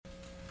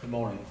Good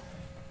morning.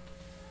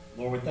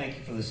 Lord, we thank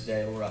you for this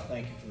day. Lord, I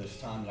thank you for this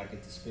time that I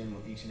get to spend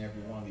with each and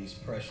every one of these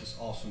precious,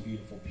 awesome,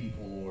 beautiful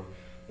people, Lord,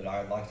 that I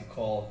would like to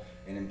call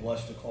and am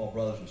blessed to call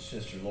brothers and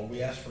sisters. Lord,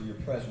 we ask for your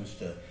presence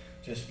to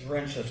just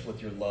drench us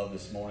with your love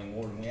this morning,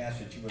 Lord, and we ask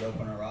that you would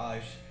open our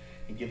eyes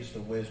and give us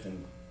the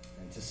wisdom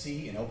and to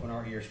see and open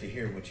our ears to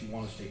hear what you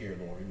want us to hear,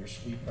 Lord. In your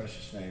sweet,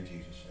 precious name,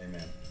 Jesus.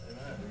 Amen.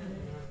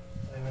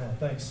 Amen.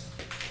 Thanks.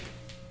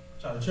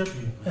 Trying to trip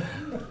you.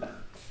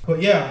 But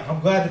yeah,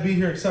 I'm glad to be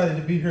here, excited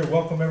to be here.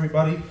 Welcome,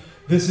 everybody.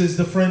 This is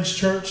the Fringe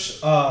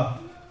Church.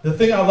 The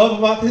thing I love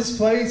about this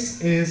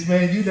place is,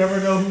 man, you never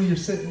know who you're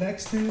sitting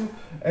next to.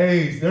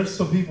 Hey, there's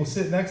some people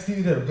sitting next to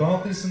you that have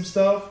gone through some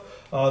stuff.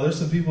 There's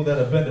some people that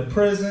have been to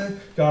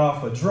prison, got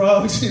off of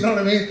drugs. You know what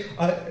I mean?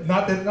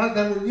 Not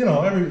that you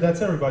know,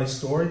 that's everybody's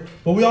story,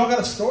 but we all got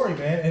a story,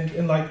 man.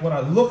 And like when I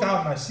look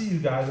out and I see you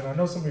guys, and I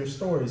know some of your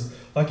stories,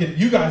 like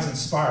you guys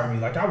inspire me.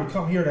 Like I would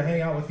come here to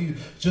hang out with you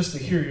just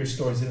to hear your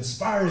stories. It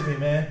inspires me,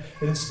 man.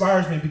 It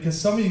inspires me because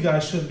some of you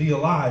guys shouldn't be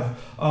alive.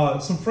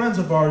 Some friends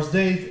of ours,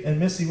 Dave and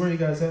Missy, where are you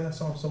guys at? I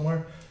saw them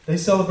somewhere. They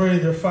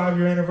celebrated their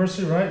 5-year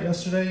anniversary, right,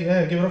 yesterday?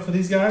 Yeah, give it up for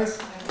these guys.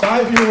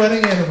 5-year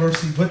wedding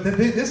anniversary. But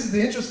this is the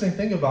interesting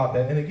thing about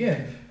that. And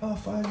again,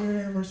 5-year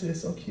anniversary,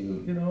 it's so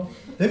cute, you know.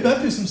 They've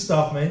been through some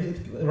stuff,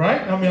 man, right?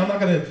 I mean, I'm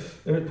not going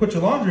to put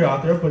your laundry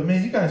out there, but,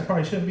 man, you guys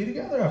probably shouldn't be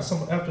together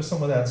after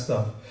some of that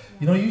stuff.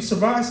 You know, you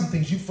survived some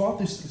things. You fought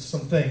through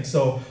some things.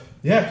 So,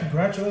 yeah,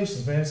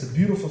 congratulations, man. It's a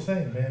beautiful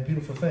thing, man,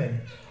 beautiful thing.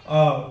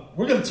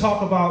 We're going to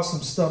talk about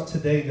some stuff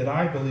today that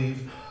I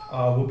believe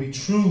will be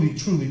truly,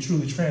 truly,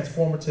 truly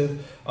transformative,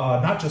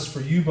 not just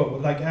for you,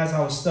 but like as I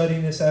was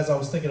studying this, as I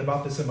was thinking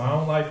about this in my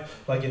own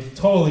life, like it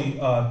totally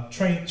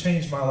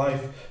changed my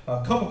life.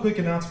 A couple quick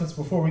announcements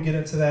before we get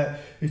into that.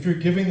 If you're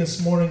giving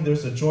this morning,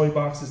 there's a joy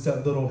box. It's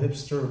that little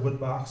hipster wood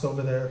box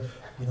over there,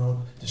 you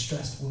know,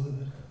 distressed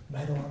wood,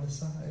 metal on the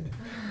side.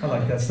 I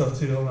like that stuff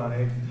too. I'm not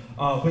hating.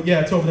 But yeah,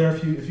 it's over there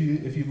if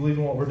you believe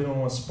in what we're doing,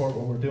 want to support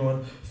what we're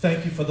doing.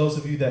 Thank you for those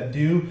of you that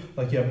do.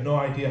 Like you have no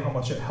idea how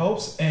much it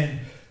helps.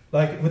 And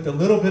like with the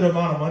little bit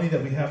amount of money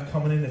that we have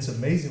coming in, it's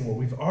amazing what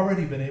we've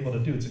already been able to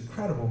do. It's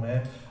incredible,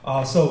 man.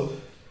 So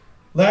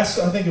I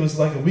think it was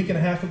like a week and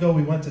a half ago,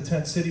 we went to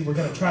Tent City. We're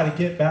going to try to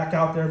get back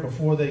out there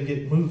before they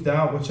get moved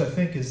out, which I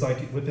think is like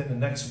within the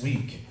next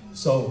week.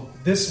 So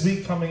this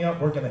week coming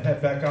up, we're going to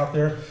head back out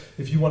there.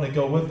 If you want to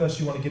go with us,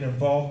 you want to get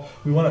involved,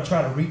 we want to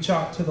try to reach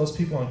out to those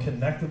people and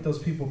connect with those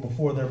people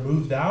before they're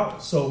moved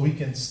out so we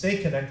can stay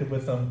connected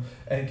with them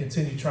and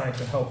continue trying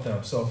to help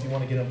them. So if you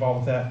want to get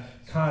involved with that,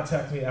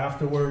 contact me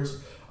afterwards.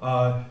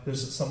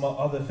 There's some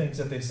other things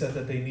that they said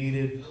that they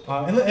needed.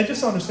 And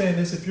just understand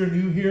this, if you're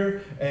new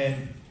here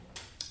and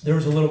there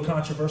was a little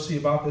controversy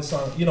about this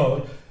on, you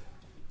know,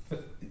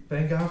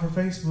 thank God for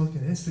Facebook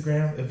and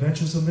Instagram.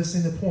 Adventures of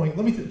Missing the Point.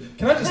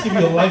 Can I just give you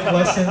a life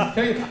lesson?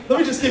 Let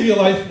me just give you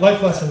a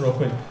life lesson real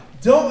quick.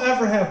 Don't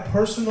ever have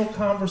personal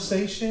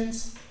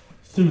conversations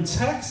through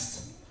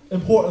text.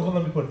 Let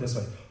me put it this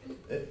way.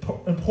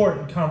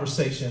 Important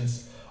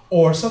conversations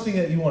or something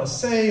that you want to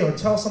say or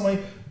tell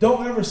somebody.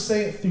 Don't ever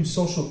say it through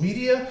social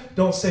media.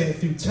 Don't say it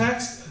through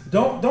text.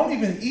 Don't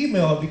even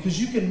email it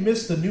because you can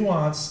miss the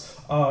nuance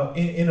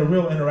in a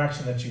real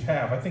interaction that you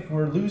have. I think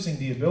we're losing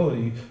the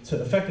ability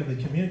to effectively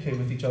communicate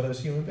with each other as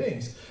human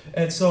beings.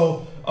 And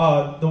so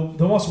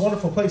the most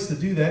wonderful place to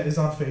do that is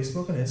on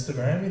Facebook and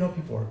Instagram. You know,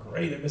 people are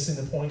great at missing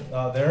the point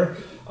there.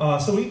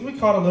 So we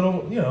caught a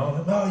little, you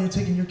know, oh, you're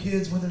taking your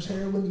kids when there's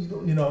heroin,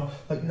 you know,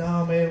 like,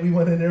 nah, man, we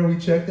went in there, we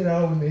checked it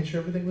out, we made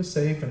sure everything was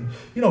safe. And,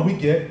 you know, we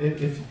get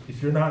it.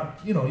 If you're not,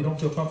 you know, you don't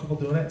feel comfortable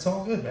doing that, it's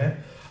all good, man.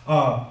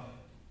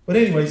 But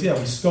anyways, yeah,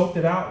 we scoped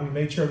it out. We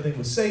made sure everything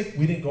was safe.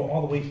 We didn't go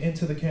all the way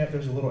into the camp.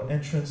 There's a little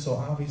entrance, so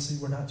obviously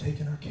we're not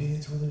taking our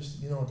kids where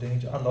there's, you know,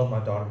 danger. I love my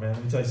daughter, man.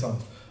 Let me tell you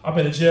something. I've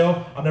been to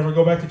jail. I'll never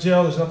go back to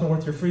jail. There's nothing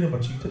worth your freedom,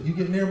 but you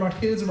get near my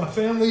kids and my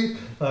family,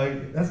 like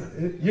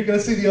you're gonna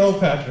see the old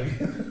Patrick.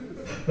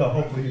 No,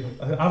 hopefully,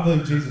 I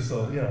believe Jesus.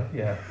 So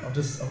yeah.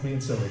 I'm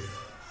being silly.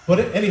 But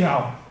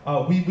anyhow,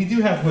 we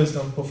do have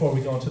wisdom before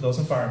we go into those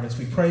environments.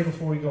 We pray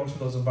before we go into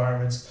those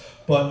environments.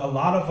 But a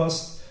lot of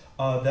us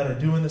that are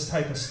doing this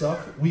type of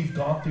stuff, we've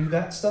gone through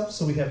that stuff,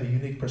 so we have a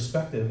unique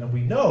perspective, and we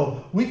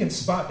know we can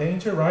spot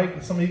danger,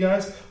 right? Some of you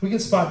guys, we can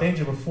spot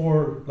danger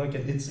before like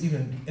it's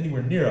even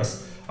anywhere near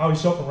us. I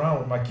always joke around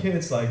with my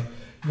kids, like,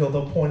 you know,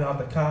 they'll point out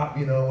the cop,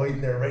 you know, waiting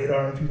their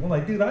radar, and people, I'm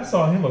like, dude, I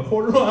saw him a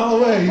quarter mile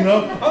away, you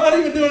know? I'm not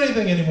even doing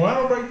anything anymore. I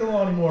don't break the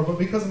law anymore, but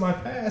because of my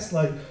past,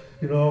 like,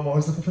 you know, I'm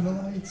always looking for the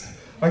lights.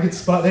 I can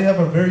spot, they have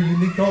a very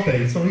unique, don't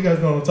they? Some of you guys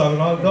know what I'm talking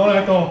about. Don't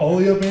act all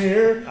holy up in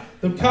here.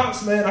 The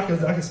cops, man, I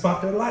can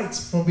spot their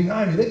lights from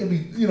behind me. They can be,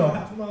 you know,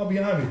 half a mile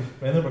behind me.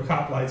 Man, there were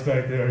cop lights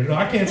back there. You know,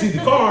 I can't see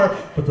the car,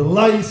 but the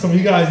lights, some of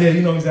you guys, yeah,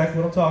 you know exactly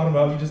what I'm talking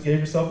about. You just gave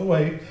yourself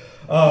away.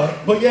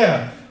 But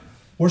yeah,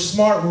 we're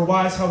smart, we're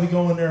wise how we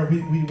go in there.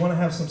 We want to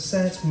have some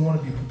sense. We want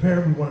to be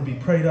prepared. We want to be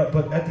prayed up.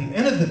 But at the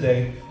end of the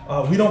day,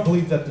 we don't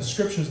believe that the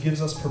scriptures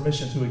gives us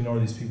permission to ignore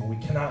these people. We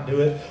cannot do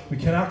it. We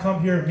cannot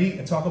come here and meet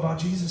and talk about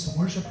Jesus and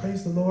worship,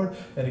 praise the Lord,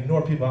 and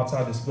ignore people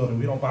outside this building.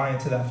 We don't buy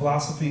into that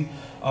philosophy.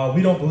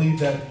 We don't believe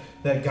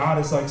that God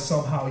is like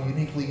somehow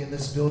uniquely in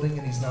this building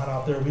and he's not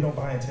out there. We don't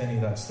buy into any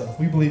of that stuff.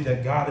 We believe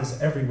that God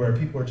is everywhere.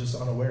 People are just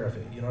unaware of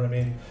it. You know what I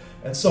mean?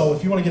 And so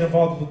if you want to get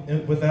involved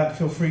with that,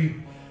 feel free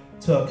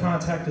to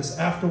contact us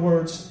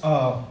afterwards.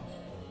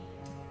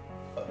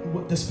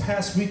 This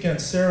past weekend,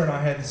 Sarah and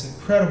I had this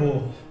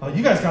incredible,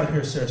 you guys got to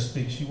hear Sarah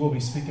speak. She will be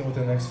speaking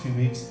within the next few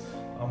weeks.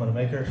 I'm going to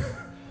make her.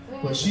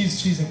 But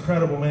she's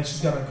incredible, man.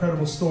 She's got an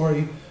incredible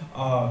story.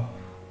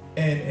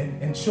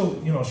 And she'll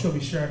be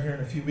sharing here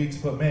in a few weeks.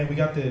 But man, we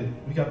got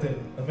the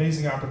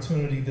amazing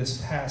opportunity this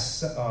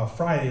past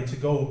Friday to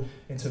go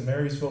into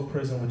Marysville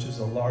Prison, which is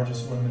the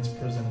largest women's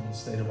prison in the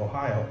state of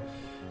Ohio.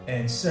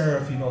 And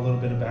Sarah, if you know a little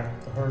bit about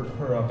her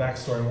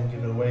backstory, I won't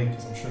give it away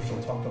because I'm sure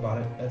she'll talk about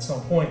it at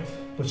some point.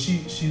 But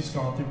she's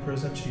gone through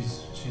prison.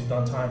 She's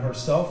done time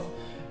herself,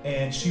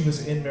 and she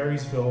was in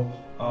Marysville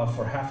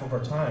for half of her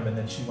time, and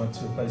then she went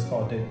to a place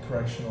called Dayton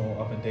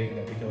Correctional up in Dayton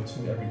that we go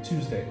to every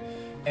Tuesday.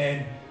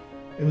 And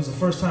it was the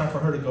first time for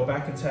her to go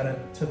back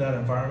into that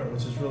environment,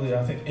 which is really,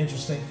 I think,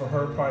 interesting for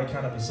her. Probably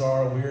kind of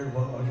bizarre, weird.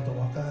 Well, I get to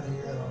walk out of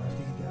here. I don't have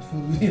to eat that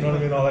food. You know what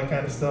I mean? All that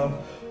kind of stuff.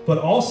 But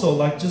also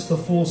like just a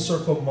full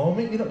circle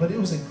moment, but it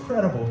was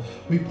incredible.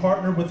 We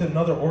partnered with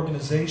another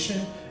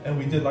organization and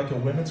we did like a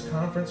women's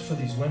conference for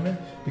these women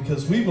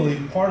because we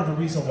believe part of the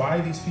reason why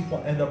these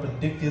people end up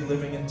addicted,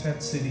 living in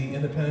Tent City,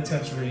 in the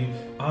penitentiary,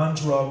 on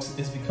drugs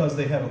is because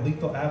they have a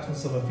lethal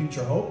absence of a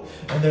future hope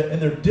and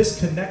they're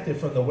disconnected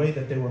from the way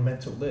that they were meant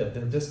to live.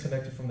 They're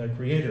disconnected from their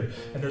creator.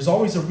 And there's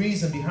always a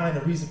reason behind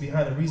the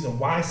reason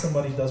why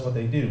somebody does what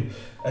they do.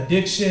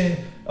 Addiction,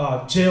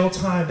 jail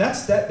time,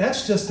 that's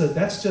just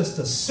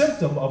a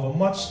symptom of a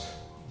much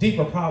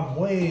deeper problem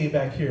way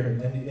back here.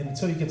 And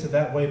until you get to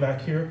that way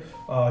back here,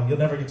 you'll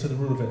never get to the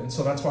root of it. And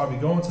so that's why we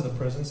go into the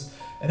prisons.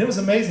 And it was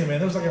amazing, man.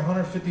 There was like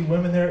 150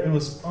 women there. It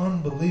was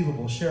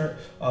unbelievable. Sarah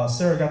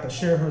got to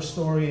share her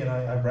story, and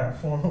I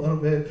rapped for them a little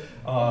bit.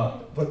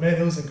 But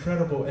man, it was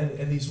incredible.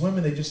 And these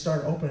women, they just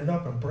started opening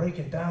up and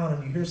breaking down,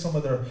 and you hear some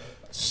of their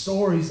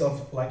stories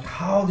of like,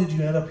 how did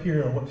you end up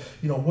here, and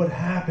what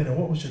happened, and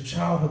what was your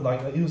childhood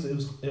like?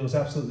 It was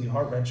absolutely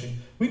heart-wrenching.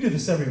 We do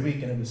this every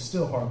week, and it was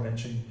still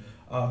heart-wrenching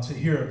to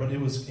hear it, but it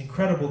was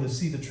incredible to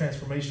see the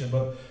transformation.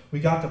 But we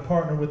got to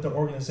partner with the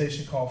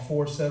organization called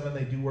 4-7.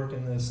 They do work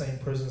in the same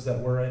prisons that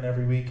we're in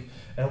every week,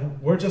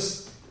 and we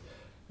just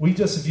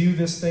view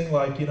this thing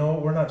like,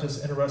 we're not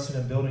just interested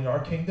in building our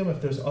kingdom.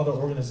 If there's other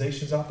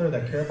organizations out there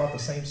that care about the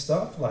same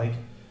stuff, like,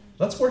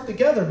 let's work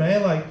together,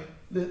 man. Like,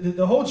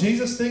 the whole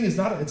Jesus thing it's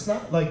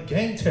not like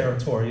gang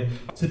territory.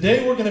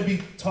 Today we're going to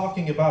be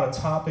talking about a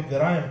topic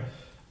that I am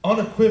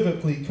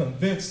unequivocally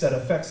convinced that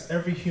affects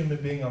every human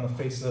being on the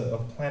face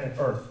of planet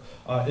Earth.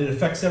 It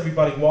affects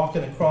everybody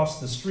walking across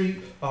the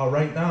street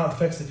right now. It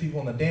affects the people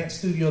in the dance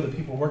studio, the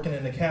people working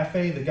in the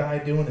cafe, the guy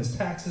doing his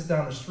taxes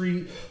down the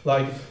street,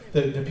 like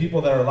the people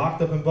that are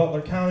locked up in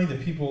Butler County,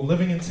 the people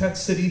living in Tent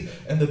City,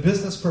 and the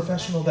business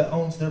professional that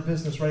owns their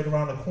business right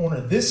around the corner.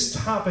 This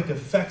topic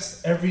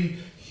affects every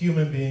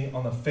human being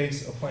on the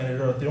face of planet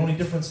Earth. The only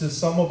difference is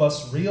some of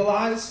us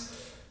realize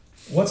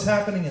what's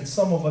happening and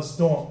some of us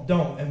don't.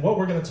 And what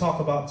we're going to talk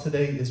about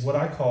today is what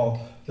I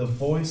call the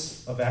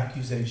voice of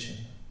accusation.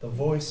 The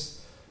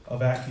voice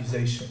of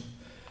accusation.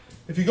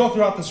 If you go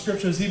throughout the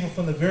scriptures, even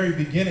from the very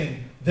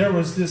beginning, there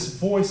was this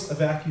voice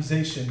of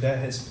accusation that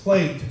has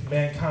plagued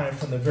mankind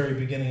from the very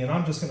beginning. And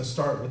I'm just going to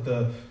start with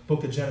the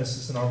book of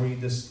Genesis, and I'll read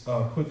this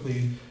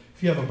quickly.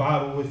 If you have a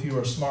Bible with you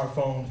or a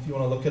smartphone, if you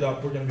want to look it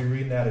up, we're going to be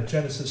reading that at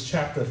Genesis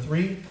chapter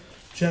 3.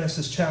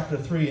 Genesis chapter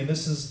 3, and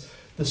this is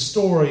the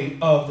story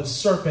of the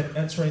serpent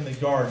entering the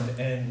garden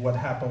and what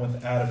happened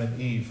with Adam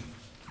and Eve.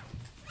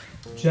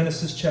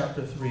 Genesis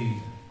chapter 3,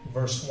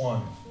 verse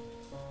 1.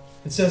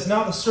 It says,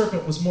 "Now the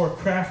serpent was more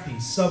crafty,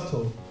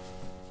 subtle,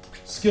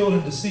 skilled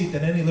in deceit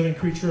than any living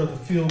creature of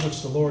the field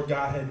which the Lord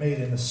God had made.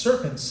 And the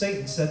serpent,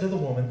 Satan, said to the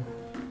woman,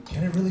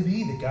 'Can it really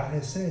be that God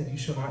has said, you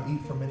shall not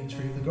eat from any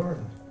tree of the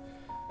garden?'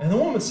 And the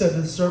woman said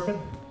to the serpent,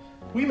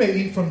 'We may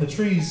eat from the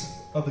trees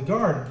of the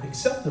garden,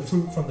 except the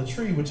fruit from the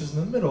tree which is in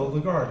the middle of the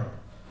garden.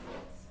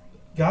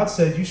 God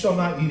said, you shall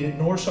not eat it,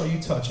 nor shall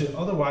you touch it,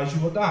 otherwise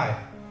you will die.'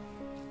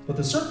 But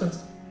the serpent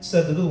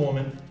said to the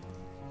woman,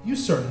 'You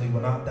certainly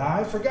will not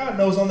die, for God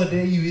knows on the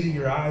day you eat it,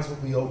 your eyes will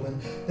be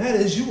opened. That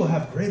is, you will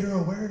have greater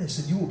awareness,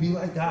 and you will be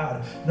like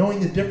God, knowing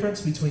the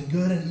difference between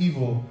good and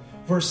evil.'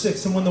 Verse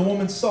 6, "And when the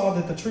woman saw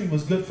that the tree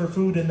was good for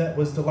food, and that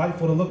was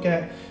delightful to look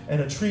at,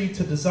 and a tree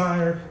to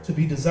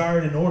be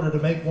desired in order to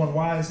make one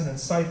wise and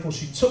insightful,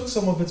 she took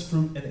some of its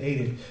fruit and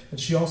ate it. And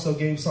she also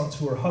gave some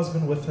to her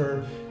husband with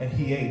her, and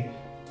he ate."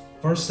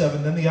 Verse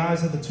 7, "Then the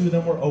eyes of the two of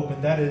them were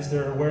opened, that is,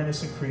 their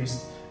awareness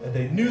increased, and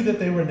they knew that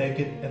they were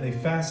naked, and they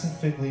fastened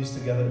fig leaves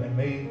together and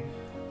made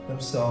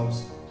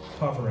themselves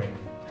covering."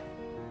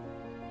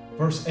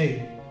 Verse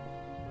 8,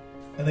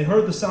 And they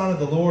heard the sound of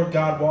the Lord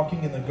God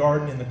walking in the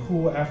garden in the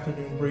cool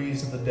afternoon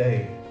breeze of the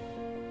day.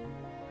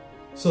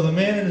 So the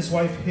man and his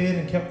wife hid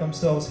and kept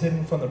themselves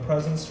hidden from the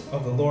presence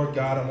of the Lord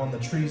God among the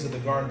trees of the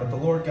garden. But the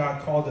Lord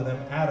God called to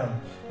them,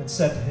 Adam, and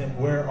said to him,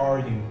 where are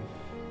you?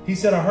 He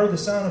said, I heard the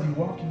sound of you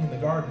walking in the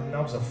garden, and I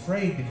was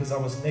afraid because I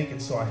was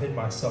naked, so I hid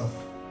myself.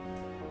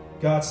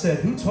 God said,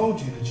 who told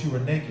you that you were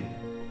naked?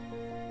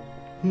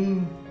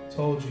 Who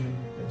told you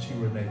that you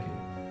were naked?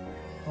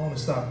 I want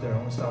to stop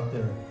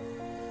there.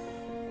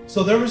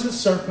 So there was a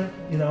serpent,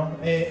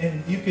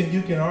 and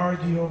you can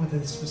argue over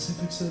the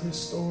specifics of this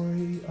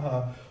story.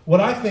 What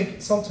I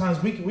think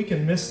sometimes we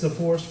can miss the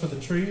forest for the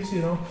trees.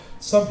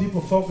 Some people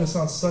focus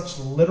on such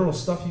literal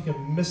stuff you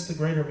can miss the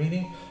greater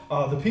meaning.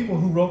 The people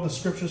who wrote the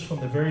scriptures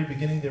from the very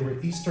beginning, they were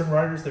Eastern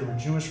writers, they were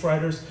Jewish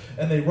writers,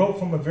 and they wrote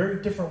from a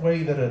very different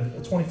way that a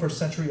 21st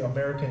century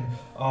American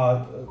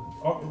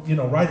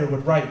writer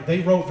would write.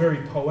 They wrote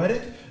very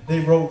poetic. They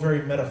wrote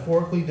very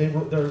metaphorically.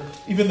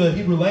 Even the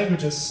Hebrew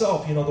language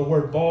itself, the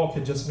word ball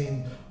could just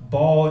mean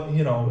ball.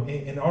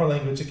 In our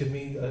language, it could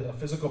mean a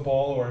physical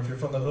ball, or if you're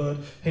from the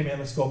hood, hey man,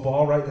 let's go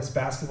ball, right? That's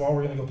basketball.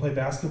 We're going to go play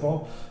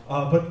basketball.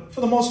 But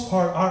for the most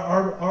part,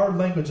 our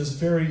language is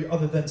very,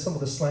 other than some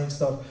of the slang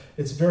stuff,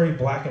 it's very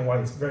black and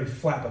white. It's very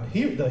flat. But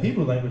the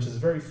Hebrew language is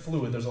very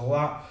fluid. There's a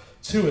lot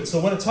to it. So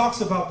when it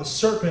talks about the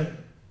serpent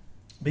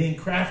being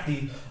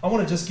crafty, I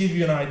want to just give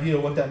you an idea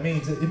of what that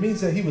means. It means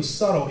that he was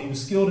subtle. He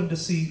was skilled in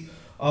deceit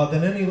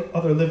than any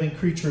other living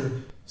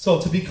creature. So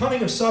to be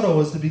cunning or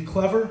subtle is to be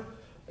clever.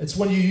 It's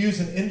when you use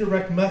an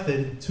indirect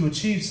method to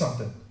achieve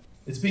something.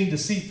 It's being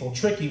deceitful,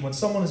 tricky. When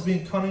someone is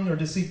being cunning or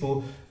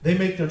deceitful, they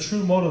make their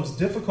true motives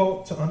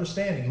difficult to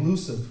understand,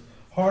 elusive,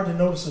 hard to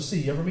notice or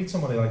see. You ever meet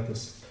somebody like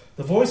this?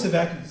 The voice of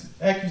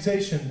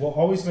accusation will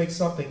always make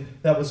something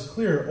that was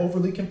clear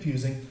overly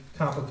confusing,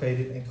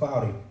 complicated, and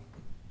cloudy.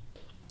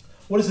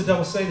 What does the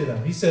devil say to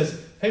them? He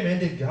says, hey man,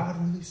 did God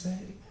really say?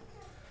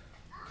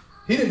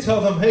 He didn't tell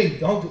them, hey,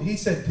 don't. He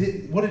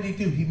said, what did he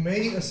do? He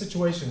made a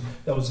situation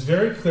that was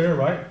very clear,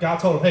 right?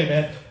 God told him, hey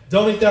man,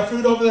 don't eat that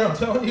fruit over there. I'm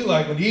telling you,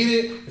 when you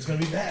eat it, it's going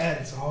to be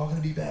bad. It's all going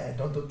to be bad.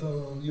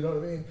 You know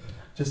what I mean?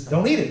 Just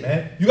don't eat it,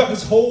 man. You got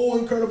this whole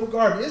incredible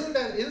garden. Isn't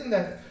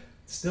that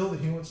still the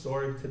human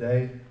story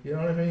today? You know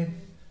what I mean?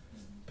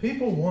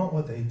 People want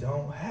what they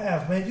don't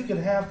have, man. You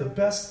can have the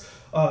best.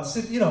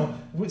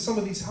 With some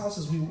of these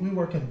houses, we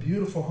work in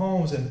beautiful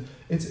homes, and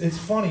it's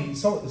funny.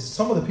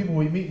 Some of the people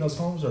we meet in those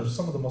homes are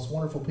some of the most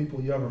wonderful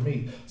people you ever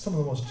meet. Some of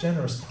the most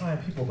generous,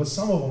 kind people. But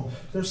some of them,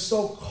 they're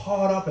so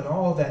caught up in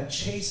all of that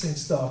chasing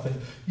stuff,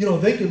 and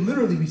they could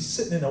literally be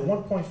sitting in a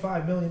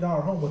 $1.5 million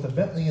home with a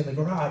Bentley in the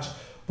garage,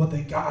 but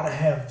they gotta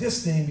have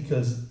this thing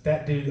because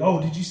that dude. Oh,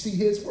 did you see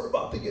his? We're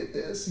about to get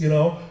this.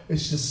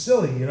 It's just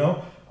silly.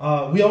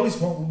 We always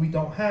want what we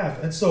don't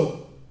have, and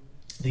so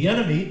the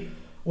enemy.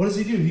 What does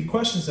he do? He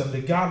questions them.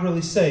 Did God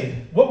really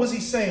say? What was he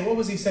saying? What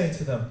was he saying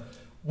to them?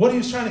 What he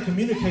was trying to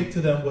communicate to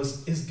them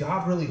was, is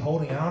God really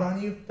holding out on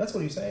you? That's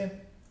what he's saying.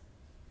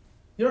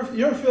 You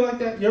ever feel like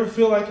that? You ever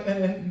feel like,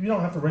 and you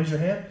don't have to raise your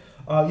hand,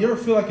 you ever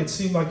feel like it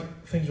seemed like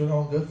things were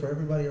going good for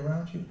everybody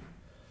around you,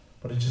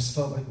 but it just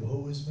felt like,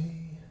 woe is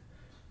me.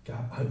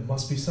 God, it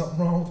must be something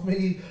wrong with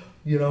me.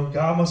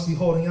 God must be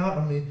holding out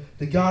on me.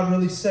 Did God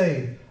really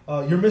say?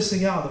 You're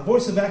missing out. The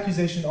voice of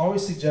accusation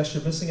always suggests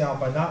you're missing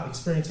out by not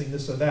experiencing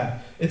this or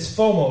that. It's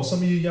FOMO.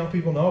 Some of you young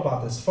people know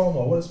about this.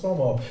 FOMO. What is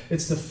FOMO?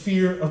 It's the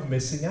fear of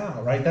missing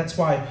out, right? That's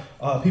why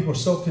people are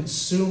so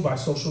consumed by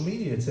social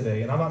media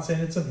today. And I'm not saying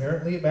it's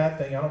inherently a bad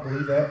thing. I don't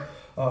believe that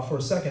for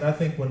a second. I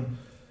think when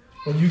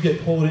you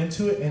get pulled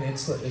into it and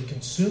it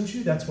consumes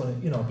you, that's when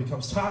it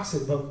becomes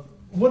toxic. But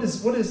what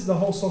is the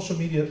whole social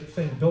media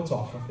thing built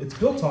off of? It's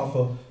built off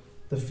of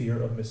the fear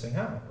of missing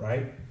out,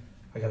 right?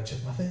 I got to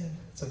check my thing.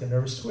 It's like a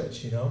nervous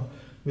twitch,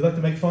 We like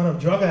to make fun of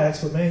drug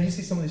addicts, but man, you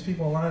see some of these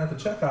people in line at the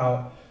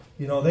checkout,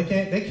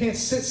 they can't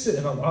sit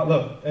still.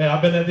 Look, hey,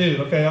 I've been that dude,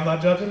 okay? I'm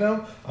not judging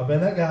them. I've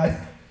been that guy.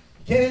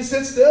 You can't even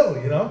sit still,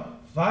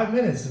 5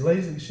 minutes. The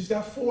lady, she's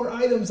got 4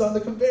 items on the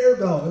conveyor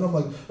belt. And I'm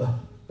like,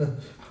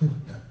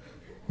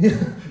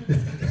 did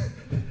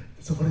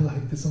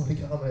somebody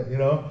comment,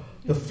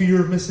 The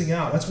fear of missing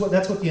out. That's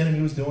what the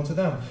enemy was doing to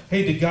them.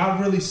 Hey, did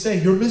God really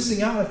say you're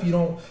missing out if you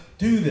don't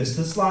do this?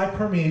 This lie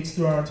permeates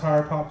through our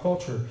entire pop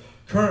culture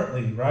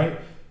currently, right?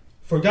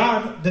 For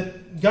God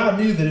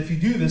knew that if you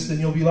do this, then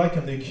you'll be like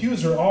him. The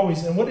accuser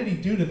always, and what did he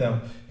do to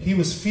them? He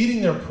was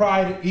feeding their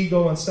pride,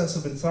 ego, and sense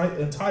of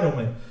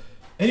entitlement.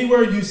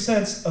 Anywhere you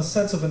sense a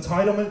sense of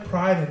entitlement,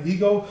 pride, and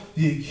ego,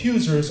 the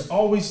accuser is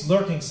always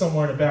lurking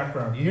somewhere in the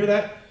background. You hear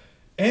that?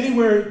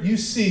 Anywhere you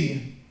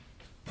see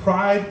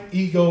pride,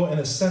 ego, and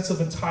a sense of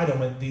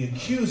entitlement, the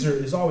accuser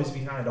is always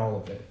behind all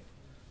of it,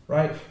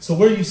 right? So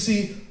where you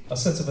see a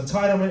sense of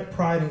entitlement,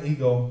 pride, and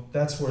ego,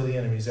 that's where the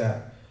enemy's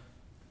at.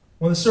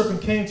 When the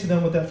serpent came to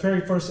them with that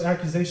very first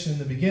accusation in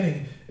the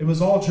beginning, it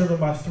was all driven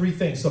by 3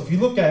 things. So if you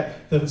look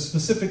at the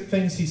specific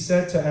things he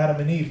said to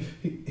Adam and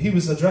Eve, he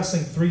was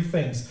addressing 3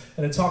 things.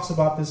 And it talks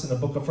about this in the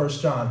book of 1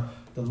 John.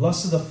 The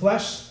lust of the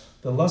flesh,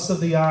 the lust of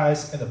the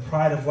eyes, and the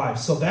pride of life.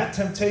 So that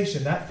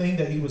temptation, that thing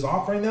that he was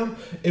offering them,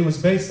 it was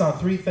based on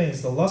three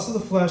things: the lust of the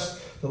flesh,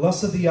 the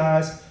lust of the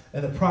eyes,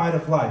 and the pride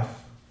of life.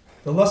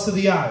 The lust of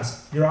the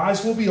eyes. Your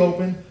eyes will be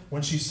open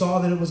when she saw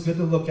that it was good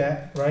to look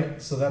at,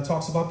 right? So that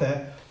talks about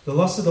that. The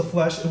lust of the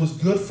flesh, it was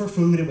good for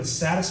food. It would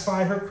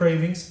satisfy her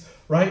cravings,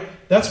 right?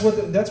 That's what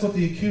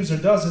the accuser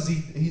does,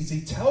 is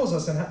he tells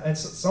us, and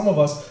some of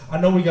us, I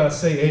know we got to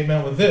say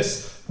amen with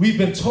this. We've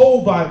been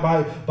told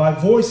by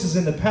voices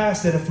in the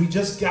past that if we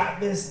just got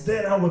this,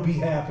 then I would be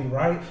happy,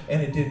 right?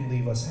 And it didn't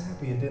leave us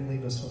happy. It didn't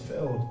leave us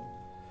fulfilled.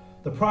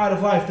 The pride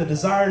of life, the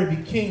desire to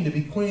be king, to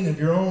be queen of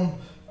your own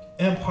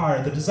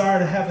empire, the desire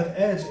to have an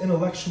edge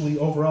intellectually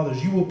over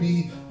others. You will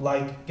be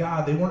like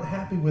God. They weren't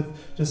happy with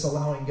just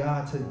allowing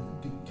God to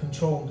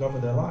control and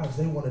govern their lives.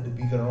 They wanted to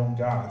be their own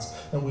gods.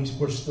 And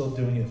we're still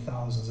doing it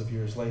thousands of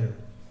years later.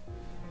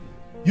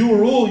 You will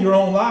rule your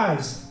own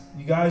lives.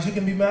 You guys, you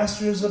can be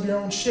masters of your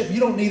own ship.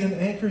 You don't need an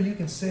anchor. You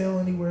can sail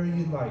anywhere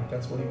you like.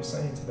 That's what he was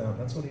saying to them.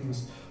 That's what he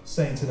was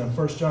saying to them.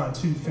 1 John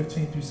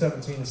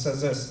 2:15-17, it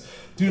says this: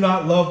 do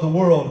not love the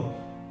world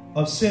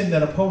of sin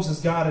that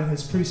opposes God and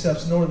his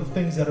precepts, nor the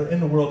things that are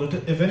in the world.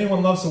 If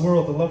anyone loves the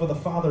world, the love of the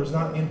Father is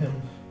not in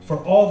him. For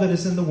all that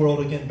is in the world,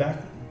 again,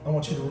 back, I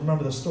want you to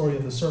remember the story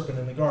of the serpent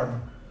in the garden.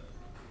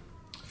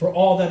 For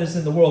all that is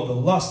in the world, the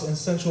lust and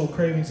sensual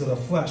cravings of the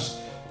flesh,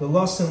 the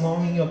lust and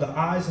longing of the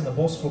eyes, and the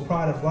boastful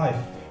pride of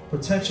life,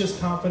 pretentious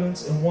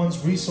confidence in one's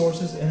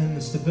resources and in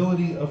the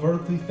stability of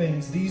earthly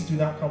things, these do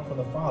not come from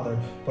the Father,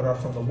 but are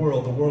from the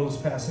world. The world is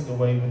passing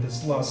away with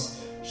its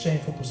lusts,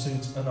 shameful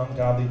pursuits, and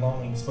ungodly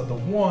longings. But the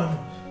one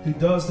who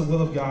does the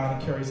will of God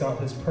and carries out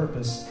his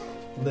purpose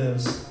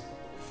lives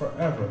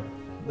forever.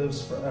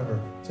 Lives forever.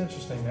 It's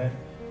interesting, man.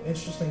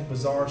 Interesting,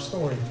 bizarre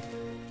story.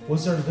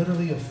 Was there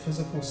literally a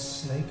physical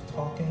snake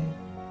talking?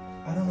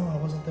 I don't know. I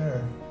wasn't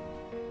there.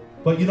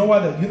 But you know why?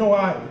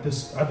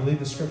 I believe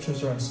the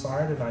scriptures are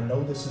inspired, and I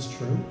know this is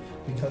true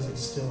because it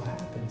still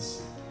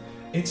happens.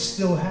 It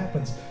still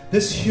happens.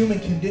 This human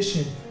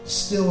condition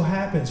still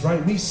happens,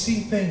 right? We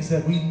see things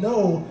that we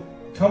know.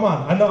 Come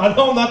on, I know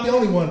I'm not the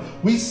only one.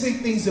 We see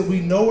things that we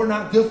know are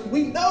not good.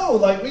 We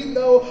know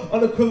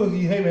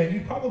unequivocally, hey man,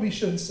 you probably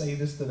shouldn't say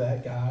this to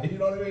that guy. You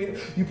know what I mean?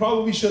 You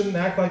probably shouldn't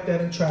act like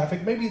that in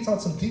traffic. Maybe it's on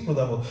some deeper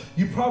level.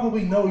 You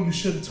probably know you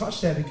shouldn't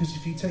touch that because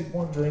if you take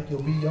one drink,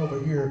 you'll be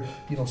over here,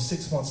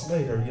 6 months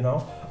later,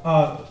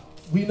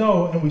 We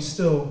know, and we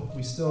still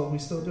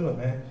do it,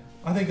 man.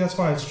 I think that's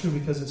why it's true,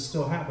 because it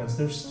still happens.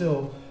 There's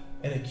still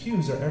an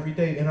accuser every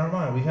day in our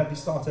mind. We have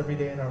these thoughts every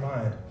day in our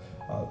mind.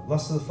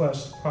 Lust of the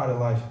flesh, pride of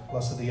life,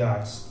 lust of the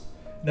eyes.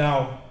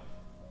 Now,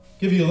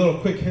 give you a little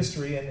quick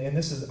history, and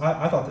this is,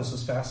 I thought this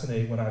was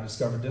fascinating when I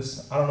discovered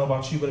this. I don't know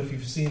about you, but if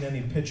you've seen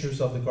any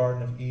pictures of the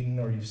Garden of Eden,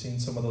 or you've seen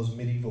some of those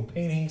medieval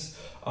paintings,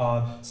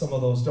 some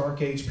of those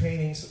Dark Age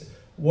paintings,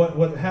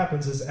 what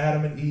happens is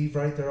Adam and Eve,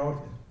 right?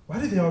 Why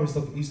do they always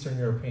look Eastern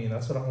European?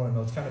 That's what I want to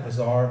know. It's kind of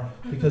bizarre,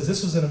 because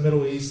this was in the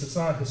Middle East. It's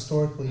not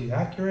historically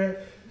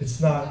accurate. It's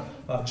not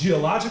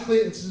geologically.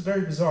 It's just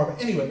very bizarre.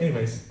 But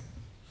anyways.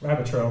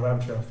 Rabbit trail,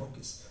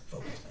 focus,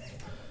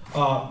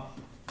 man.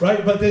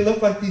 Right, but they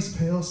look like these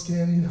pale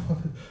skin,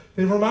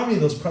 They remind me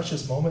of those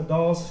Precious Moment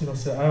dolls.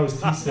 I always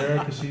tease Sarah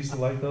because she used to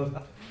like those.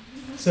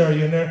 Sarah,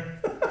 you in there?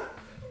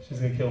 She's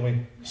going to kill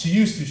me. She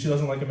used to. She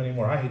doesn't like them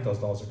anymore. I hate those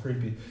dolls. They're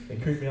creepy. They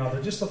creep me out.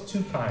 They just look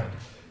too kind.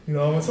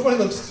 When somebody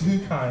looks too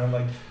kind, I'm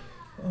like,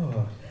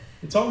 oh.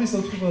 It's always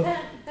those people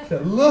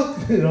that look,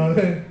 what I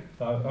mean?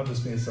 I'm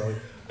just being silly.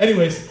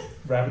 Anyways,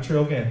 rabbit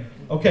trail again.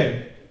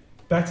 Okay,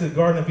 back to the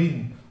Garden of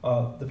Eden.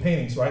 The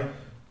paintings, right?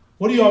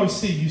 What do you always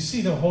see? You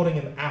see them holding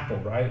an apple,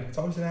 right? It's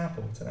always an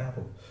apple. It's an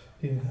apple.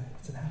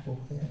 It's an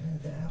apple. Yeah,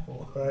 it's an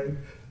apple, right?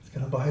 It's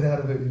going to bite out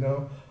of it,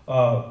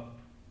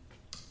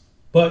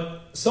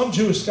 But some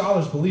Jewish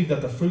scholars believe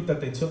that the fruit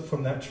that they took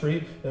from that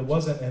tree, it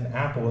wasn't an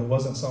apple. It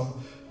wasn't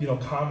some,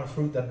 common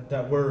fruit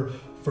that we're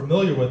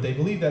familiar with. They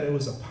believe that it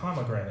was a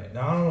pomegranate.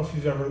 Now, I don't know if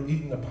you've ever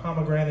eaten a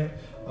pomegranate.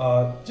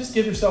 Just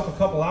give yourself a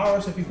couple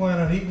hours if you plan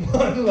on eating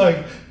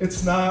one.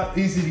 It's not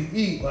easy to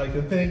eat.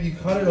 The thing, you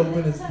cut it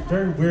open, it's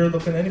very weird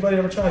looking. Anybody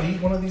ever try to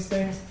eat one of these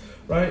things?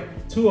 Right?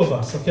 2 of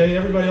us, okay?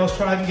 Everybody else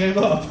tried and gave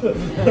up.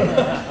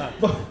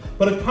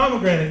 But a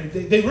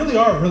pomegranate, they really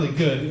are really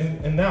good.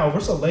 And now,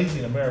 we're so lazy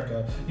in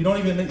America. You don't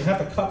even have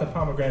to cut the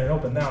pomegranate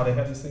open now. They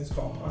have these things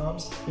called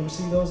palms. You ever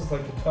see those? It's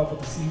like the cup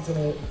with the seeds in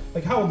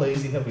it. How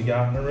lazy have we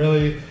gotten?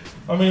 Really?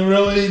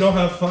 You don't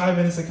have 5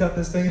 minutes to cut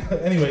this thing?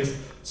 Anyways,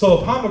 so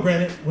a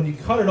pomegranate, when you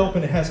cut it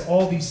open, it has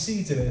all these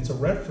seeds in it. It's a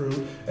red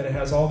fruit, and it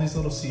has all these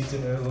little seeds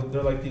in it.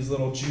 They're like these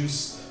little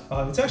juice.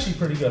 It's actually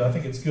pretty good. I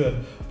think it's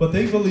good. But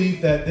they believe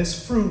that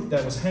this fruit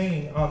that was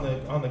hanging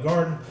on the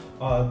garden,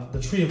 the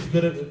tree of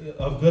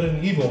good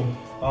and evil,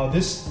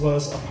 this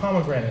was a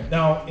pomegranate.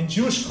 Now, in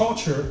Jewish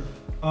culture,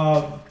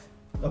 a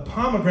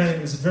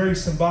pomegranate is very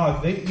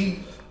symbolic. They eat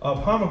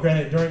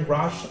pomegranate during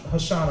Rosh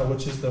Hashanah,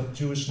 which is the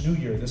Jewish New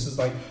Year. This is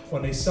like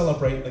when they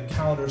celebrate the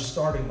calendar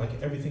starting, like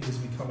everything is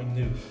becoming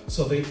new.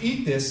 So they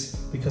eat this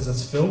because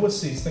it's filled with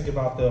seeds. Think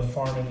about the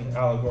farming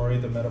allegory,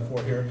 the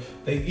metaphor here.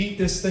 They eat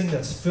this thing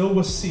that's filled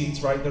with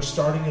seeds, right? They're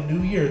starting a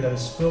new year that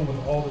is filled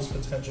with all this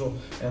potential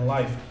and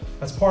life.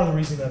 That's part of the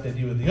reason that they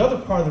do it. The other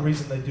part of the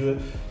reason they do it,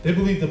 they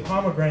believe the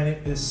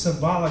pomegranate is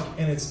symbolic,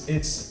 and it's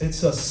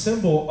a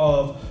symbol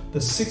of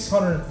the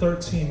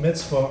 613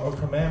 mitzvah or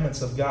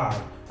commandments of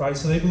God, right?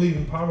 So they believe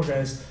in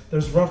pomegranates.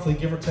 There's roughly,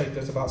 give or take,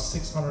 there's about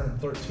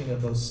 613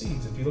 of those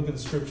seeds. If you look at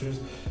the scriptures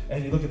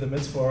and you look at the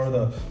mitzvah or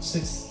the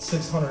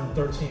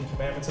 613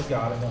 commandments of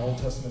God in the Old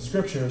Testament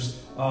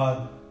scriptures,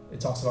 it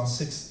talks about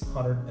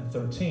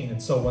 613.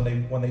 And so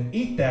when they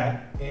eat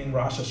that in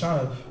Rosh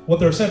Hashanah,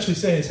 what they're essentially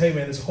saying is, hey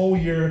man, this whole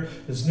year,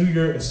 this new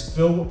year is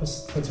filled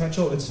with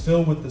potential. It's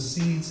filled with the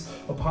seeds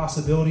of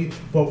possibility,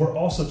 but we're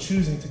also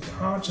choosing to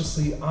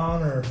consciously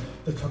honor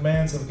the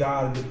commands of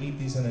God and to eat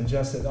these and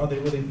ingest it. Are they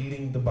really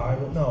eating the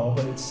Bible? No,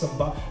 but it's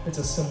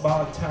a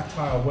symbolic,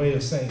 tactile way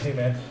of saying, hey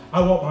man, I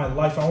want my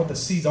life, I want the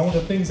seeds, I want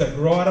the things that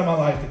grow out of my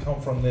life to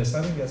come from this.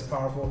 I think that's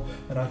powerful,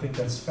 and I think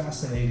that's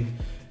fascinating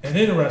and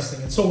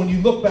interesting. And so when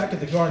you look back at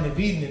the Garden of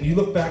Eden and you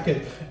look back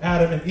at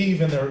Adam and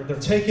Eve, and they're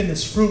taking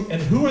this fruit,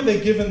 and who are they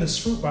given this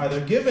fruit by?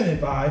 They're given it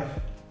by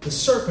the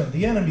serpent,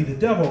 the enemy, the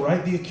devil,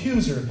 right? The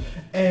accuser.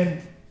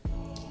 And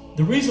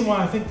the reason why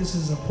I think this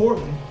is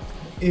important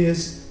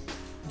is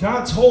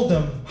God told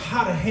them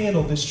how to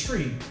handle this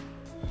tree.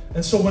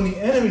 And so when the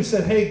enemy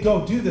said, hey,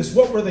 go do this,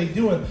 what were they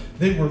doing?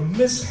 They were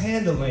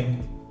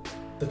mishandling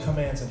the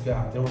commands of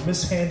God. They were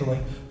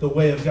mishandling the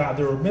way of God.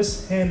 They were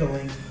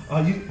mishandling.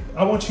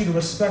 I want you to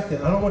respect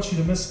it. I don't want you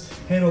to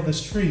mishandle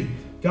this tree.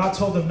 God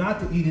told them not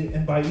to eat it,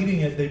 and by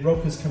eating it, they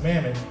broke his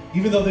commandment,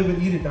 even though they would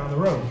eat it down the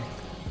road.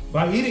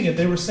 By eating it,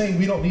 they were saying,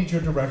 we don't need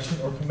your direction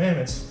or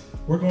commandments.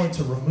 We're going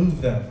to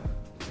remove them.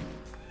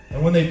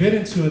 And when they bit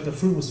into it, the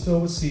fruit was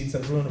filled with seeds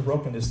that grew in the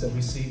brokenness that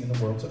we see in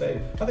the world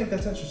today. I think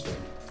that's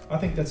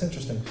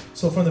interesting.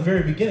 So from the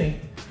very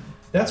beginning,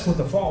 that's what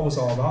the fall was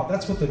all about.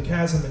 That's what the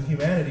chasm in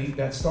humanity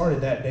that started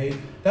that day,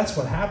 that's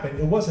what happened.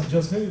 It wasn't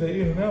just, hey, they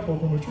ate an apple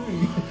from a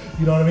tree.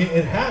 You know what I mean?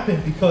 It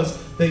happened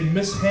because they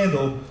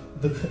mishandled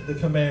the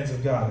commands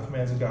of God. The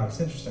commands of God. It's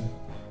interesting.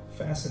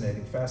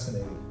 Fascinating.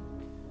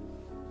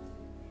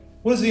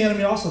 What does the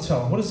enemy also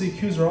tell him? What does the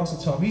accuser also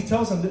tell him? He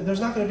tells him that there's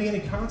not going to be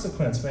any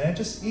consequence, man.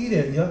 Just eat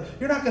it.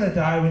 You're not going to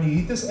die when you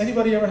eat this.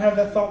 Anybody ever have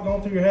that thought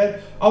going through your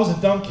head? I was a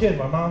dumb kid.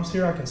 My mom's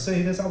here. I can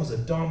say this. I was a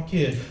dumb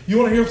kid. You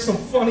want to hear some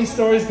funny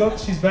stories? Go.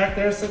 She's back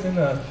there sitting in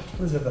the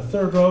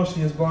third row. She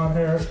has blonde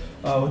hair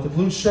with the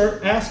blue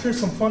shirt. Ask her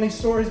some funny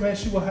stories, man.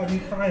 She will have you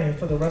crying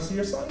for the rest of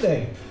your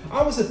Sunday.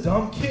 I was a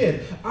dumb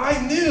kid.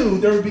 I knew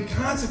there would be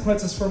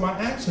consequences for my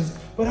actions,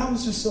 but I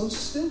was just so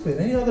stupid.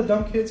 Any other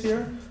dumb kids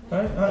here?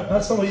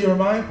 Right? Some of you are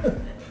mine.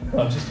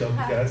 No, I'm just joking,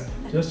 guys.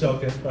 Just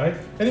joking, right?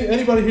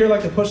 Anybody here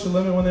like to push the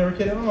limit when they were a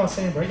kid? I'm not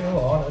saying breaking the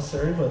law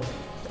necessarily, but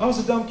I was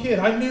a dumb kid.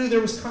 I knew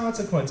there was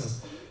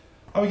consequences.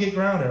 I would get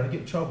grounded. I'd get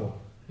in trouble.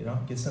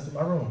 Get sent to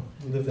my room.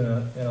 We lived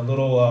in a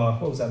little,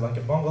 like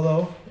a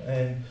bungalow,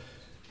 and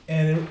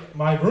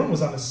my room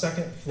was on the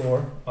second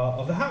floor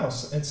of the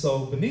house. And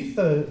so beneath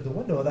the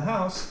window of the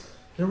house,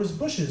 there was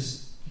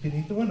bushes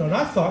beneath the window. And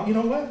I thought, you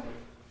know what?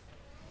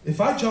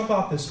 If I jump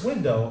out this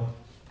window,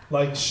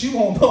 like, she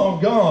won't know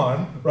I'm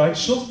gone, right?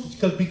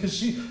 Because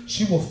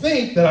she will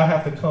think that I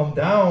have to come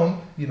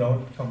down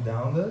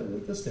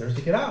the stairs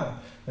to get out.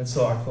 And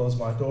so I closed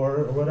my door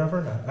or whatever,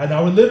 and I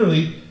would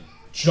literally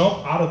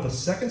jump out of the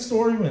second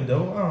story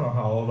window. I don't know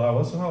how old I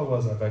was. How old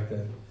was I back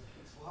then?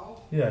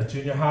 Yeah,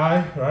 junior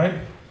high, right?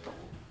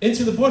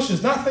 Into the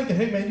bushes, not thinking,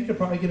 hey man, you could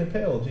probably get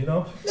impaled, Let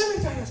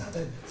me tell you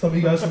something. Some of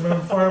you guys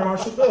remember Fire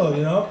Marshal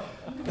Bill,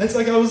 It's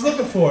like I was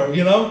looking for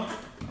it,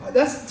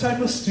 That's the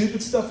type of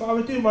stupid stuff I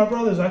would do. My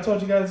brothers, I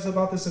told you guys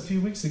about this a few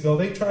weeks ago.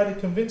 They tried to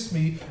convince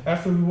me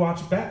after we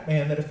watched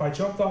Batman that if I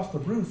jumped off the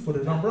roof with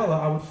an umbrella,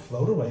 I would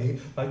float away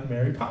like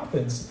Mary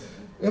Poppins.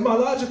 In my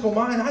logical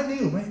mind, I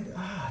knew, man,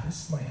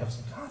 this might have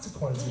some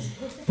consequences.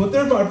 But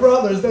they're my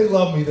brothers. They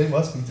love me. They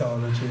must be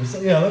telling the truth.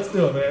 So yeah, let's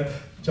do it, man.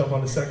 Jump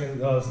on the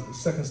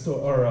second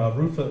story or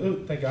roof.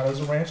 Thank God it was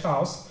a ranch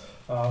house.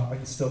 I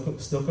still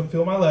can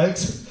feel my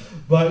legs.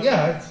 But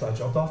yeah, so I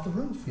jumped off the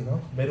roof,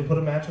 Made him put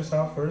a mattress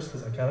out first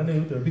because I kind of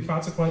knew there would be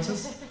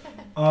consequences.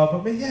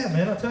 But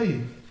man, I'll tell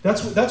you,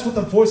 that's what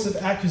the voice of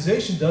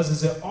accusation does,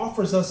 is it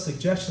offers us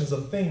suggestions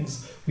of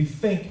things we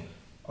think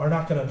are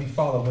not going to be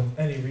followed with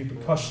any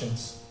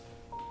repercussions.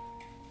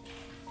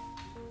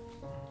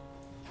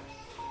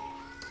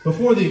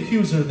 Before the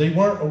accuser, they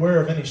weren't aware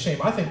of any shame.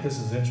 I think this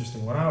is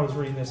interesting. When I was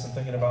reading this and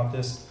thinking about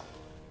this,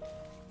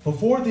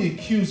 before the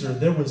accuser,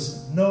 there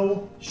was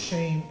no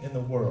shame in the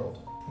world.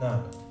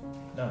 None.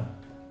 Now,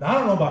 I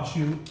don't know about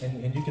you,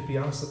 and you can be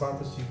honest about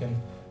this. You can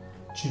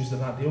choose to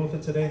not deal with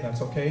it today, and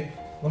that's okay.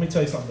 Let me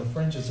tell you something. The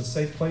Fringe is a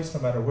safe place no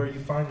matter where you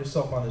find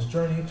yourself on this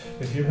journey.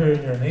 If you're here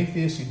and you're an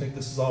atheist, you think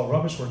this is all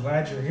rubbish, we're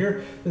glad you're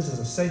here. This is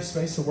a safe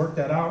space to work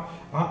that out.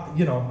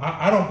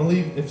 I don't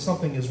believe if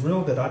something is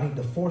real that I need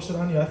to force it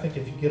on you. I think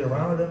if you get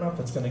around it enough,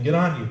 it's going to get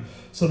on you.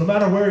 So no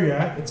matter where you're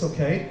at, it's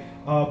okay.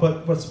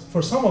 But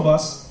for some of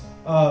us,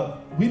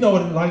 we know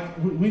what it like.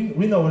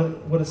 We know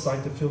what it's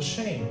like to feel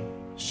shame.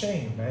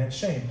 Shame, man,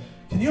 shame.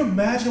 Can you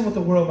imagine what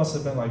the world must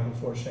have been like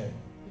before shame?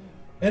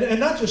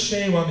 And not just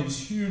shame on these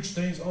huge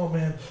things. Oh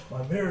man,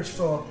 my marriage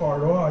fell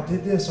apart. Or I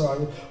did this. Or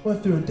I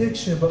went through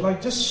addiction. But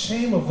like just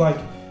shame of like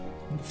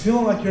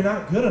feeling like you're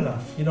not good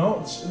enough. You know,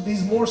 it's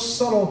these more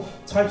subtle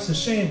types of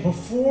shame.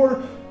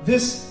 Before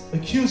this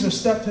accuser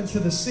stepped into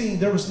the scene,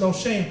 there was no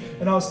shame.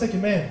 And I was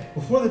thinking, man,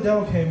 before the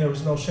devil came, there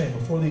was no shame.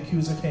 Before the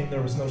accuser came,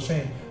 there was no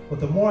shame. But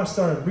the more I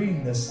started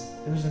reading this,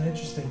 there's an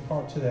interesting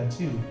part to that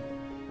too.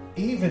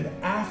 Even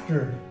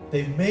after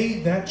they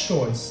made that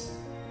choice,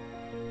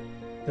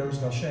 there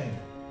was no shame.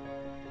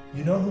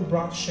 You know who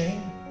brought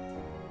shame?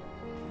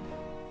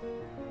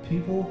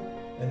 People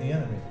and the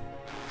enemy.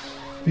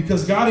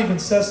 Because God even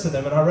says to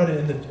them, and I read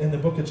it in the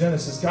book of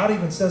Genesis, God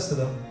even says to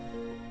them,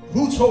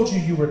 who told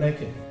you you were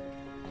naked?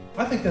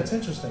 I think that's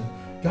interesting.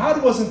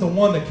 God wasn't the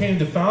one that came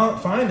to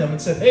find them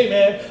and said, hey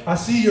man, I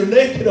see you're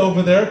naked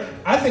over there.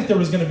 I think there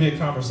was going to be a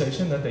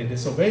conversation that they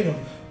disobeyed him.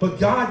 But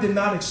God did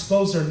not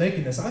expose their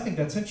nakedness. I think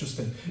that's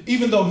interesting.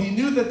 Even though he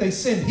knew that they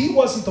sinned, he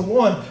wasn't the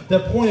one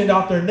that pointed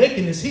out their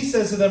nakedness. He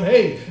says to them,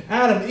 hey,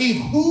 Adam,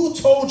 Eve, who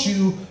told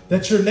you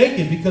that you're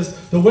naked? Because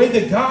the way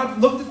that God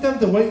looked at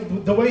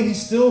them, the way he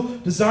still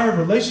desired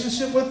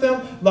relationship with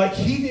them, like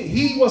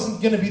he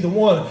wasn't going to be the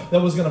one that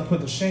was going to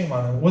put the shame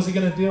on them. Was he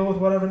going to deal with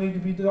whatever needed to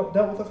be dealt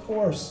with? Of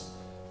course.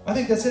 I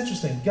think that's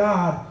interesting.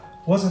 God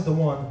wasn't the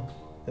one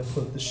that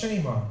put the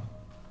shame on.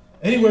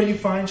 Anywhere you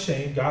find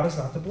shame, God is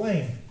not to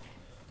blame.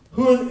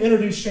 Who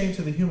introduced shame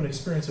to the human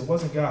experience? It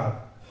wasn't God.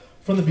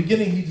 From the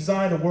beginning, he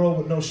designed a world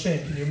with no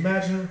shame. Can you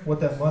imagine what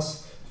that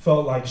must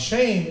felt like?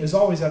 Shame is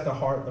always at the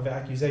heart of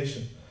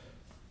accusation.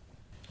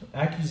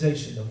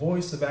 Accusation, the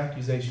voice of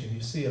accusation.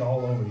 You see it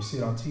all over. You see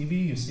it on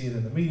TV. You see it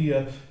in the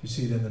media. You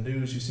see it in the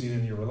news. You see it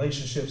in your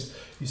relationships.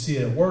 You see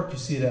it at work. You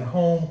see it at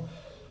home.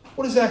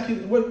 What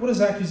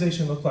does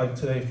accusation look like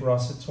today for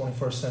us in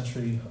 21st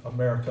century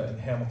America in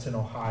Hamilton,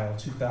 Ohio,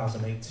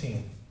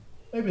 2018?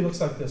 Maybe it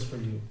looks like this for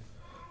you.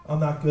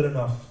 I'm not good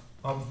enough.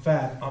 I'm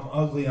fat. I'm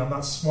ugly. I'm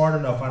not smart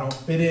enough. I don't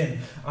fit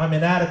in. I'm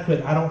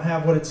inadequate. I don't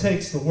have what it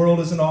takes. The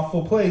world is an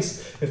awful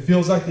place. It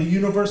feels like the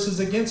universe is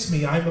against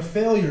me. I'm a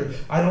failure.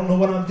 I don't know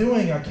what I'm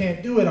doing. I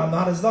can't do it. I'm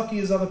not as lucky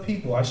as other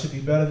people. I should be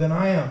better than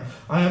I am.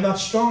 I am not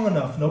strong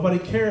enough. Nobody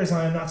cares.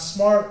 I am not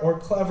smart or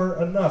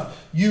clever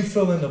enough. You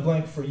fill in the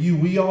blank for you.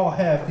 We all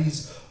have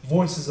these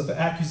voices of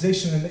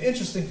accusation. And the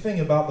interesting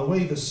thing about the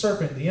way the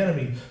serpent, the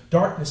enemy,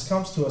 darkness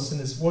comes to us in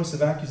this voice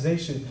of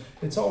accusation,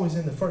 it's always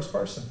in the first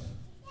person.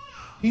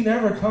 He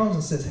never comes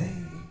and says, hey,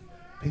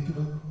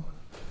 peekaboo,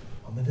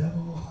 I'm the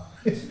devil.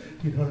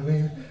 You know what I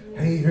mean?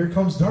 Hey, here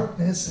comes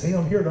darkness. Hey,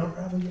 I'm here to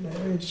unravel your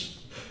marriage.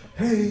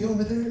 Hey,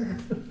 over there.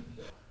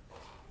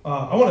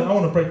 I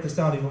want to break this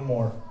down even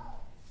more.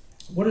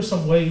 What are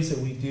some ways that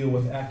we deal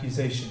with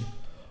accusation?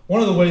 One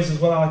of the ways is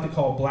what I like to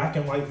call black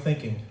and white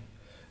thinking.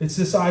 It's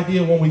this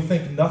idea when we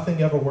think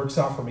nothing ever works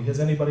out for me. Has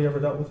anybody ever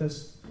dealt with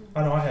this?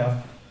 I know I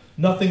have.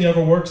 Nothing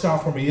ever works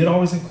out for me. It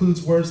always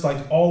includes words like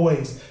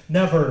always,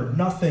 never,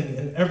 nothing,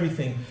 and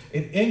everything.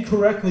 It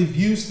incorrectly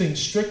views things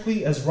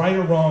strictly as right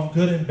or wrong,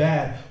 good and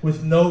bad,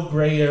 with no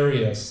gray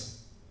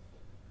areas.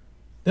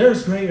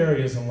 There's gray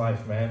areas in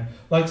life, man.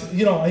 Like,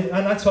 you know,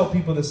 and I tell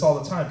people this all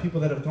the time. People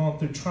that have gone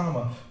through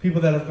trauma,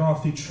 people that have gone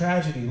through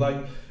tragedy. Like,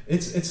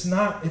 it's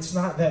not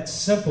that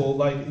simple.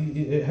 Like,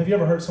 have you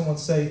ever heard someone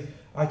say,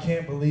 I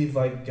can't believe,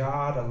 like,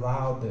 God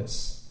allowed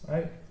this,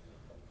 right?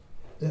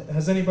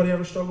 Has anybody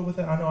ever struggled with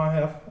that? I know I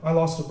have. I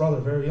lost a brother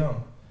very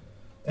young.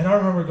 And I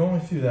remember going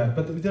through that.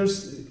 But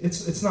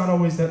it's not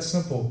always that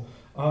simple.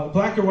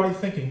 Black or white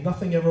thinking,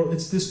 nothing ever,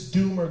 it's this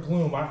doom or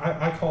gloom.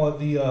 I call it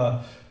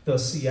the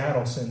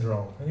Seattle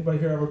syndrome. Anybody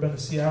here ever been to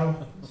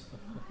Seattle?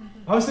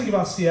 I was thinking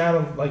about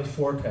Seattle like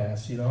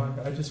forecast, you know.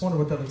 I just wonder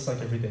what that looks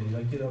like every day. You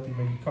like get up, you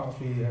make your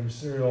coffee, you have your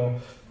cereal,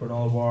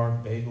 granola bar,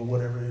 bagel,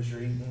 whatever it is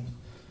you're eating.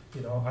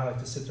 You know, I like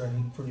to sit there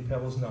and eat Fruity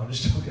Pebbles. No, I'm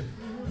just joking.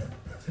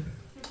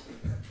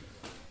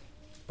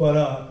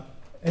 But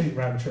any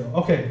rabbit trail.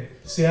 Okay,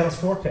 Seattle's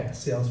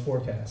forecast.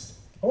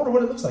 I wonder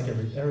what it looks like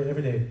every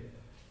day.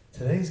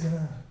 Today's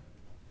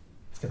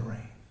it's gonna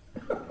rain.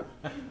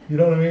 You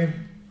know what I mean?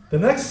 The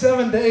next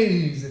 7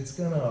 days, it's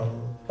gonna.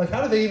 Like,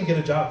 how do they even get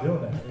a job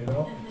doing that? You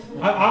know,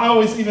 I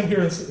always even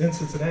hear in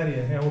Cincinnati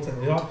and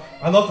Hamilton.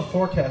 I love the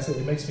forecast.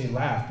 It makes me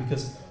laugh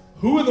because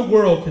who in the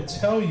world could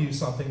tell you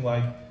something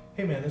like,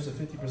 "Hey man, there's a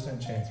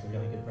 50% chance we're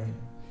gonna get rain."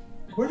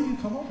 Where do you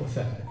come up with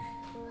that?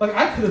 Like,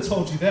 I could have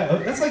told you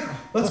that. That's like,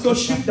 let's go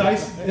shoot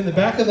dice in the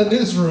back of the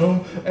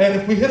newsroom, and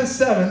if we hit a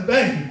 7,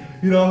 bang,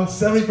 you know,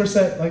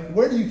 70%. Like,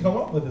 where do you come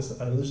up with this?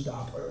 I know there's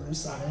Doppler, there's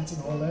science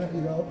and all that,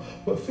 you know.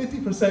 But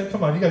 50%,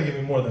 come on, you got to give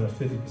me more than a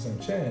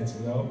 50% chance,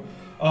 you know.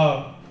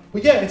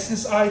 But yeah, it's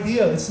this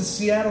idea. It's the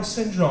Seattle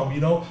syndrome, you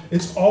know.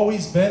 It's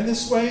always been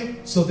this way,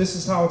 so this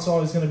is how it's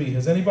always going to be.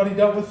 Has anybody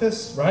dealt with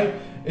this, right?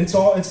 It's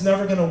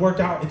never going to work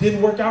out. It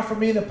didn't work out for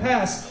me in the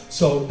past,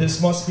 so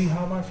this must be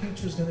how my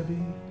future is going to be.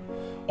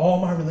 All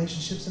my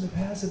relationships in the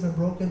past have been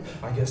broken.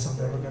 I guess I'm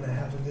never going to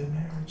have a good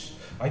marriage.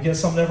 I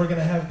guess I'm never going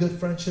to have good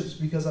friendships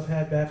because I've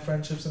had bad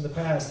friendships in the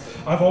past.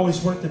 I've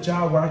always worked a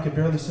job where I could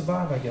barely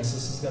survive. I guess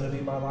this is going to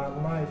be my lot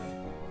in life.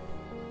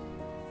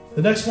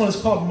 The next one is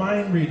called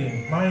mind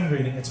reading. Mind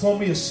reading. It's when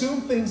we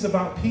assume things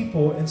about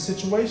people and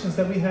situations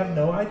that we have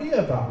no idea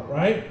about,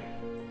 right?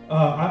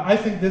 I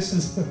think this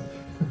is...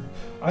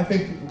 I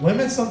think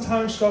women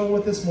sometimes struggle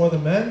with this more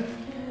than men.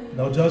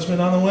 No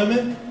judgment on the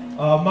women.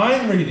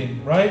 Mind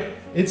reading, right?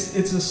 It's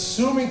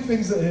assuming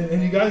things,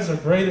 and you guys are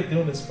great at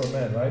doing this for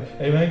men, right?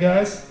 Amen,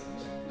 guys?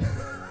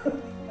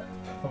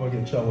 I'm going to get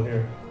in trouble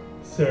here.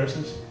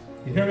 Seriously,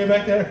 you hear me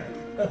back there?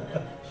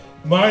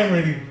 Mind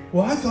reading.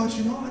 Well, I thought,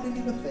 I didn't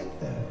even think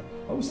that.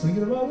 I was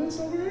thinking about this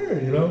over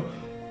here,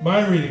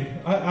 Mind reading.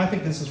 I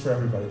think this is for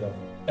everybody, though.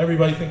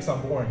 Everybody thinks I'm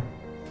boring.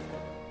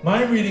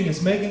 Mind reading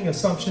is making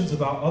assumptions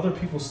about other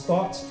people's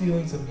thoughts,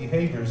 feelings, and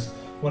behaviors.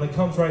 When it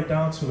comes right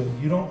down to it,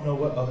 you don't know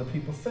what other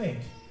people think.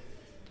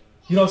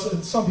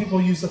 Some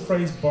people use the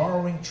phrase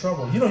borrowing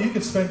trouble. You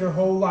could spend your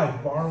whole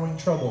life borrowing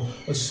trouble,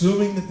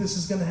 assuming that this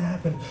is going to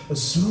happen,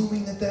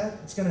 assuming that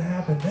that's going to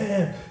happen.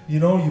 Man, you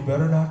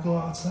better not go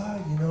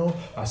outside.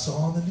 I saw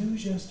on the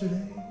news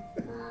yesterday.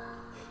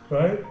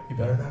 Right? You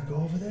better not go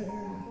over there.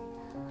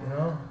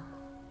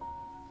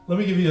 Let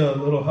me give you a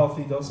little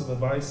healthy dose of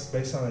advice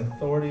based on the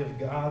authority of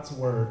God's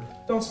word.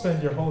 Don't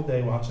spend your whole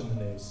day watching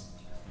the news.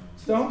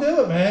 Don't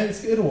do it, man.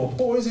 It will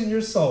poison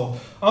your soul.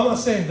 I'm not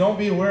saying don't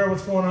be aware of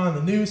what's going on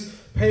in the news.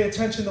 Pay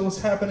attention to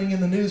what's happening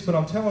in the news, but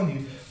I'm telling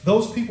you,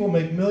 those people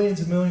make millions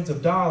and millions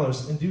of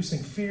dollars inducing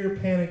fear,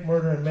 panic,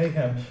 murder, and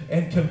mayhem,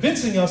 and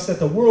convincing us that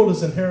the world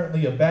is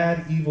inherently a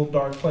bad, evil,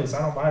 dark place.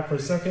 I don't buy it for a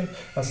second.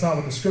 That's not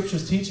what the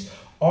scriptures teach.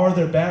 Are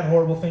there bad,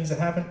 horrible things that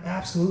happen?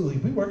 Absolutely.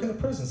 We work in the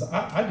prisons.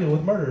 I deal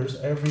with murderers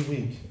every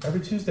week, every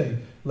Tuesday.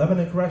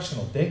 Lebanon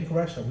Correctional, Dayton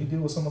Correctional. We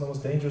deal with some of the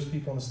most dangerous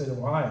people in the state of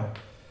Ohio.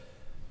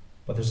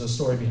 But there's a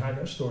story behind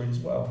their story as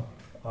well.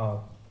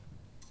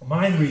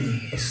 Mind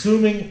reading,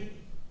 assuming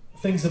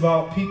things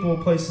about people,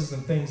 places,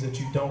 and things that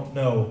you don't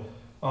know.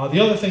 The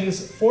other thing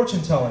is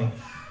fortune telling.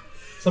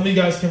 Some of you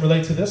guys can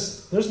relate to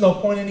this. There's no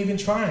point in even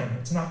trying.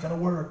 It's not going to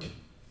work.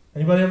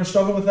 Anybody ever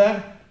struggle with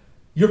that?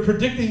 You're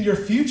predicting your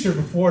future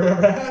before it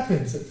ever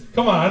happens.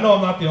 Come on, I know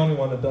I'm not the only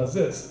one that does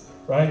this,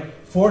 right?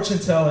 Fortune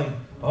telling.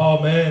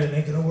 Oh man, it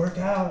ain't gonna work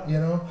out,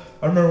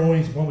 I remember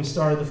when we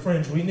started the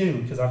Fringe, we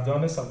knew, because I've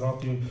done this. I've gone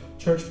through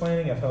church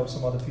planning. I've helped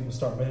some other people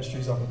start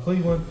ministries up in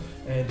Cleveland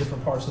and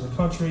different parts of the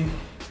country.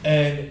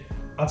 And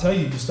I'll tell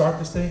you, you start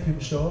this thing,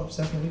 people show up.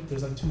 Second week,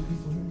 there's like 2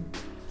 people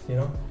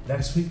here.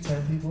 Next week,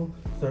 10 people.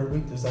 Third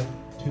week, there's like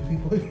 2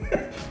 people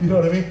here. You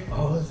know what I mean?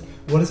 Oh,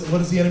 what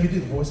does the enemy do?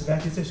 The voice of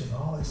accusation.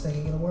 Oh, this thing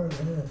ain't gonna work.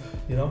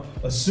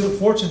 Assume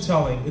fortune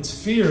telling. It's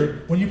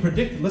fear. When you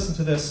predict, listen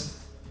to this.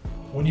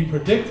 When you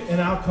predict an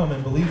outcome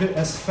and believe it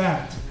as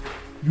fact,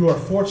 you are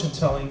fortune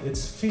telling.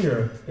 It's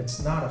fear.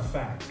 It's not a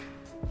fact.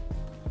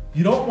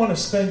 You don't want to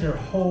spend your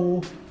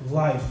whole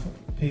life,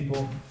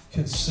 people,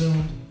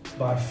 consumed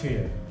by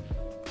fear.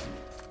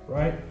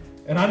 Right?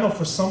 And I know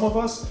for some of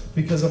us,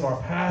 because of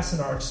our past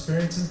and our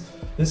experiences,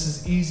 this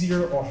is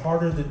easier or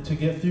harder to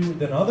get through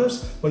than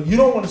others. But you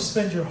don't want to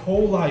spend your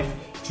whole life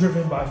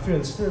driven by fear.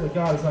 The Spirit of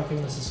God is not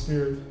giving us a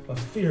spirit of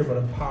fear, but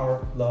of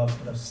power, love,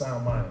 and of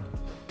sound mind.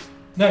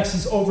 Next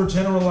is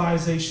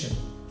overgeneralization.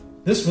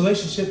 This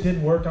relationship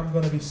didn't work. I'm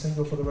going to be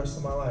single for the rest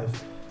of my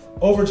life.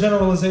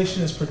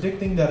 Overgeneralization is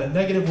predicting that a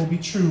negative will be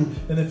true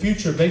in the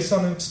future based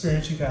on an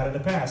experience you've had in the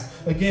past.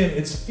 Again,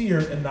 it's fear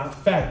and not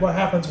fact. What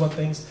happens when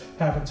things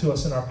happen to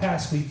us in our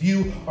past? We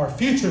view our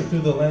future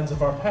through the lens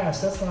of our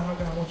past. That's not how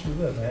God wants you to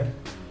live, man.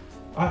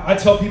 I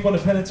tell people in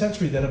the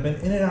penitentiary that have been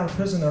in and out of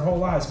prison their whole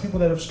lives, people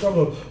that have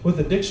struggled with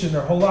addiction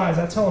their whole lives,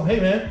 I tell them,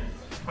 hey man,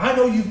 I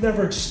know you've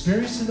never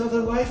experienced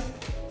another life,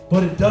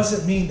 but it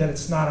doesn't mean that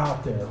it's not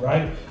out there,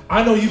 right?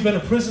 I know you've been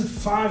in prison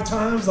 5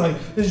 times, like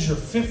this is your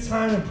 5th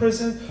time in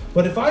prison,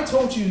 but if I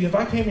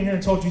came in here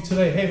and told you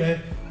today, hey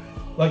man,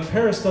 like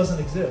Paris doesn't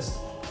exist.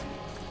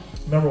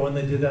 Remember when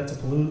they did that to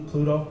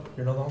Pluto?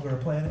 You're no longer a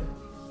planet.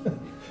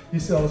 You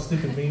see all the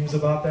stupid memes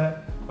about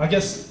that? I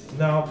guess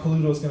now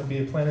Pluto's going to be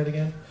a planet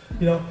again.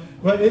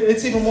 But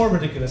it's even more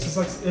ridiculous.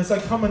 It's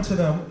like coming to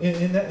them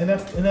in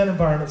that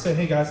environment, say,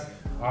 hey guys,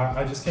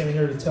 I just came in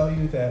here to tell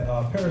you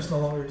that Paris no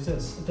longer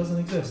exists. It doesn't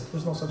exist.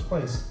 There's no such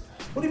place.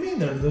 What do you mean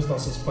there's no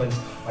such place?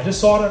 I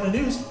just saw it on the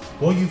news.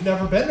 Well, you've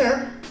never been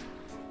there.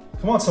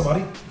 Come on,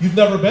 somebody. You've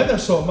never been there,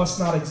 so it must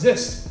not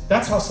exist.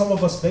 That's how some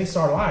of us base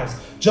our lives.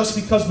 Just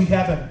because we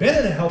haven't been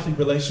in a healthy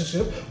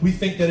relationship, we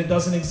think that it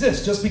doesn't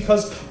exist. Just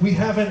because we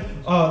haven't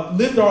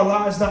lived our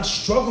lives not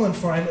struggling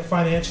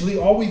financially,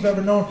 all we've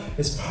ever known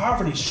is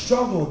poverty,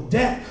 struggle,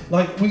 debt.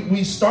 Like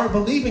we start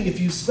believing,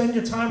 if you spend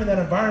your time in that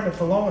environment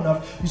for long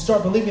enough, you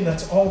start believing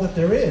that's all that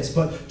there is.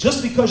 But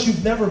just because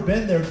you've never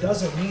been there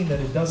doesn't mean that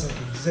it doesn't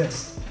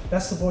exist.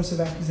 That's the voice of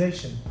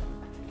accusation.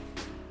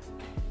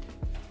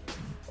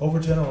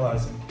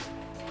 Overgeneralizing.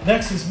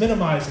 Next is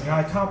minimizing.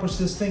 I accomplished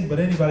this thing, but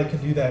anybody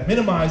can do that.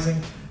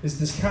 Minimizing is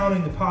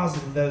discounting the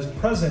positive that is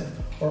present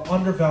or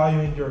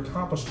undervaluing your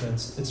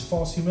accomplishments. It's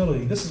false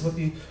humility. This is what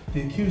the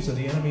accuser,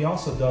 the enemy,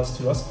 also does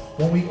to us.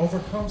 When we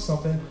overcome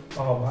something,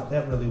 oh,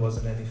 that really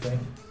wasn't anything.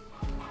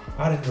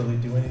 I didn't really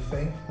do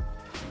anything.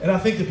 And I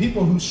think the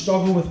people who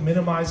struggle with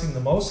minimizing the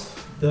most,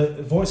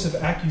 the voice of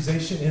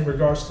accusation in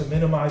regards to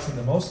minimizing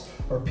the most,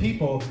 are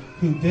people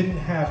who didn't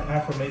have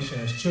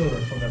affirmation as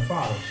children from their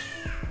fathers.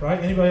 Right?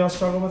 Anybody else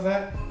struggle with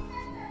that?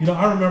 You know,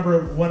 I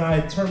remember when I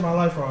turned my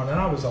life around, and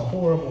I was a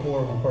horrible,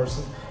 horrible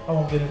person. I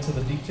won't get into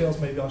the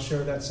details. Maybe I'll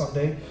share that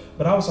someday.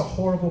 But I was a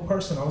horrible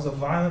person. I was a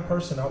violent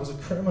person. I was a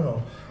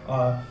criminal.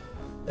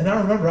 And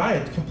I remember I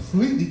had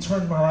completely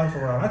turned my life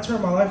around. I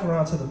turned my life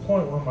around to the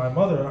point when my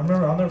mother, I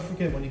remember, I'll never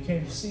forget when you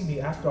came to see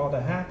me after all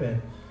that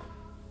happened,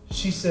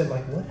 she said,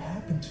 like, what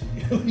happened to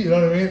you? You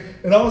know what I mean?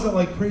 And I wasn't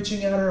like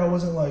preaching at her. I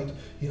wasn't like,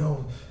 you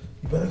know,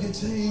 you better get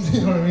saved.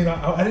 You know what I mean?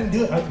 I didn't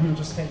do it. We were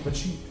just hanging. But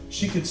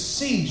she could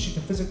see, she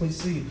could physically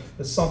see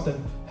that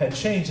something had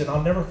changed. And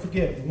I'll never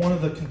forget one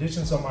of the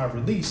conditions of my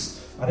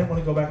release. I didn't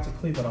want to go back to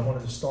Cleveland. I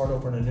wanted to start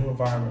over in a new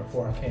environment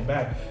before I came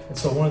back. And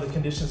so one of the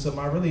conditions of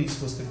my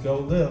release was to go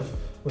live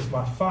with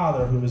my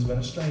father, who has been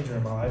a stranger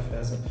in my life.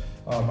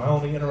 My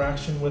only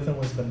interaction with him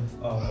was been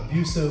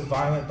abusive,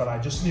 violent, but I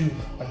just knew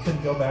I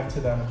couldn't go back to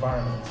that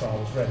environment until I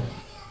was ready.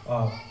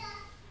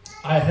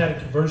 I had a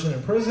conversion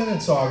in prison,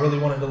 and so I really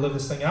wanted to live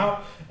this thing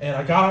out. And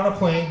I got on a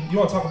plane. You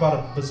want to talk about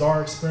a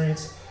bizarre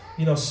experience?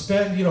 You know,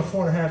 spend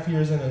 4.5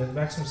 years in a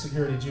maximum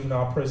security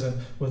juvenile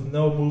prison with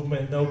no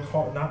movement, no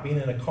car, not being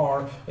in a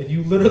car, and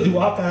you literally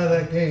walk out of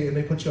that gate and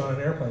they put you on an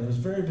airplane. It was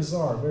very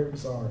bizarre,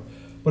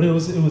 but it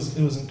was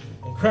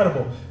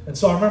incredible. And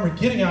so I remember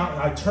getting out, and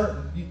I turned,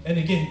 and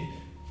again,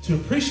 to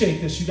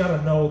appreciate this, you got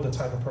to know the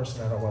type of person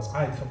that I was.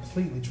 I had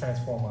completely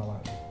transformed my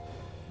life.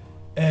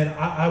 And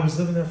I was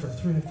living there for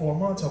 3 to 4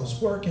 months. I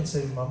was working,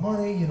 saving my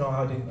money. You know,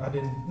 I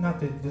didn't, not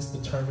that this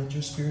determined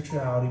your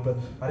spirituality, but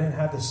I didn't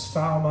have this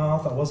foul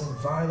mouth. I wasn't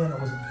violent. I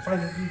wasn't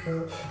fighting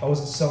people. I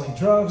wasn't selling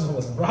drugs. I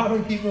wasn't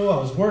robbing people. I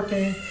was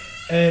working.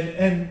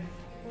 And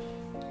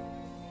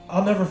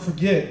I'll never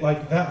forget,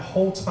 like, that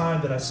whole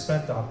time that I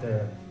spent out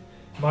there,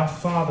 my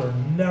father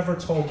never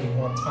told me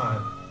one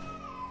time,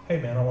 hey,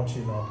 man, I want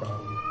you to know I'm proud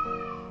of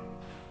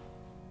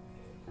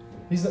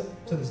you.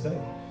 To this day,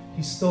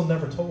 he still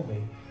never told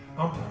me,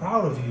 I'm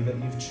proud of you that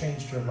you've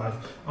changed your life.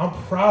 I'm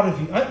proud of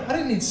you. I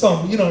didn't need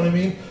some, you know what I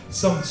mean,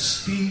 some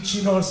speech,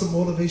 some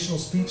motivational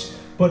speech,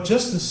 but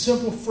just the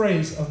simple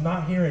phrase of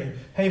not hearing,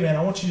 hey, man,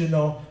 I want you to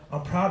know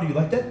I'm proud of you.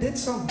 Like, that did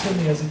something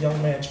to me as a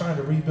young man trying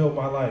to rebuild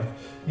my life.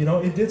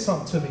 It did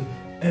something to me.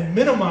 And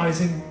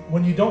minimizing,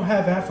 when you don't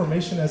have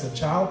affirmation as a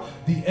child,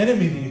 the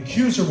enemy, the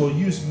accuser, will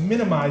use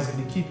minimizing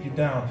to keep you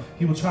down.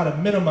 He will try to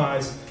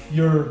minimize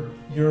your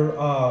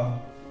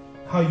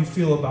how you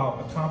feel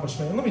about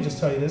accomplishment. And let me just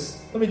tell you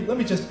this. Let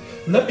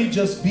me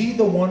just be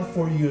the one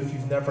for you if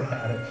you've never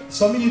had it.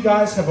 Some of you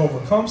guys have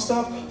overcome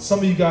stuff. Some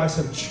of you guys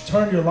have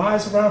turned your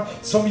lives around.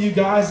 Some of you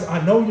guys,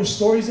 I know your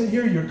stories in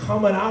here. You're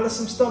coming out of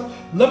some stuff.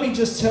 Let me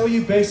just tell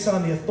you, based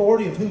on the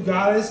authority of who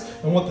God is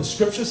and what the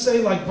scriptures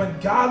say, like, when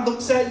God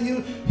looks at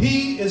you,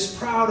 he is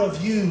proud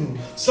of you.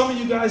 Some of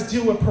you guys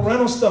deal with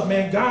parental stuff,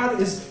 man.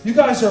 You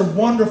guys are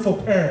wonderful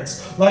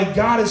parents. Like,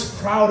 God is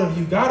proud of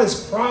you. God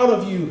is proud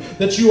of you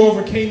that you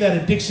overcame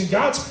that addiction.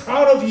 God's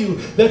proud of you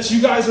that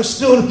you guys are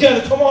still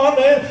together. Come on,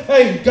 man.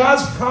 Hey,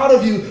 God's proud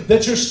of you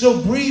that you're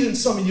still breathing,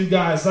 some of you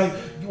guys. Like,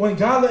 when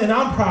God, and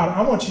I'm proud,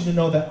 I want you to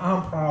know that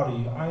I'm proud of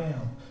you. I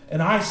am.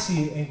 And I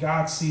see it, and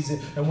God sees it.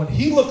 And when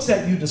he looks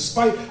at you,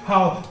 despite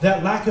how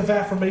that lack of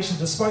affirmation,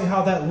 despite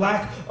how that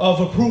lack of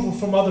approval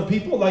from other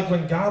people, like,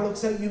 when God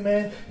looks at you,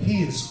 man,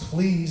 he is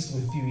pleased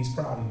with you. He's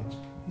proud of you.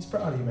 He's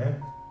proud of you,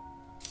 man.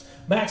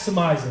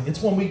 Maximizing.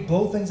 It's when we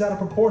blow things out of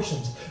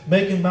proportions,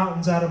 making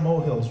mountains out of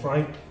molehills,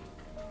 right?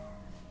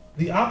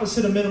 The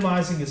opposite of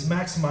minimizing is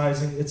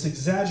maximizing. It's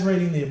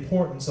exaggerating the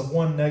importance of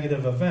one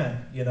negative event,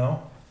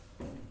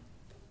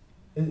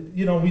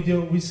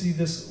 We see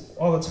this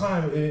all the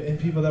time in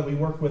people that we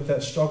work with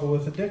that struggle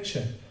with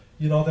addiction.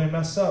 They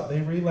mess up,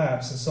 they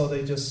relapse, and so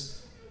they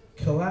just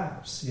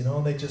collapse,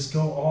 and they just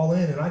go all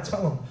in. And I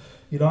tell them,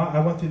 I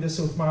went through this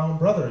with my own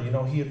brother.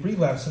 He had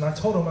relapsed, and I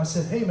told him, I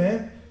said, hey,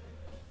 man,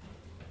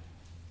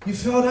 you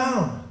fell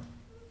down.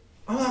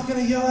 I'm not going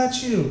to yell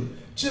at you.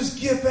 Just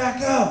get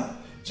back up.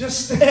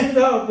 Just stand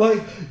up.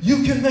 Like,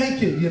 you can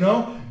make it,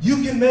 You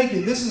can make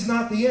it. This is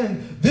not the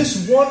end.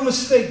 This one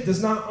mistake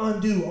does not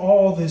undo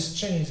all this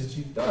change that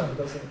you've done.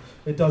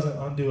 It doesn't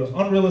undo it.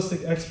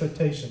 Unrealistic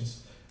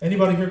expectations.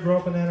 Anybody here grow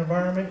up in that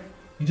environment?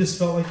 You just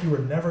felt like you were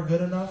never good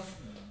enough?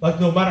 Like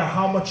no matter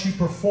how much you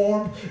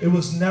performed, it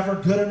was never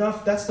good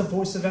enough. That's the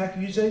voice of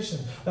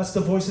accusation. That's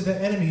the voice of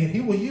the enemy. And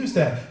he will use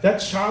that. That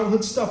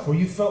childhood stuff where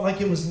you felt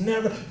like you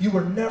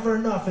were never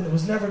enough and it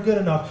was never good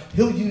enough.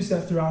 He'll use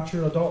that throughout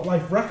your adult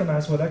life.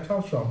 Recognize where that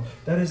comes from.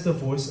 That is the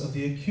voice of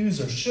the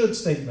accuser. Should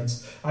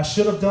statements. I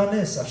should have done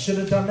this. I should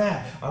have done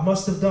that. I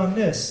must have done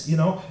this.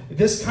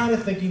 This kind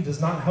of thinking does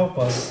not help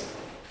us.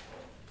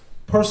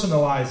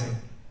 Personalizing.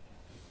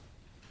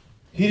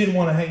 He didn't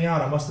want to hang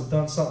out. I must have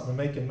done something to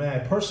make him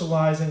mad.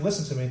 Personalizing,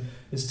 listen to me,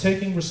 is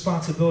taking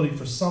responsibility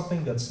for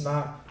something that's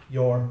not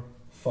your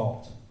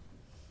fault.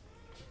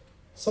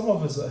 Some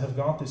of us have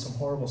gone through some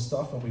horrible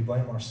stuff and we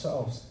blame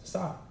ourselves.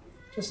 Stop.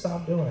 Just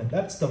stop doing it.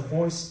 That's the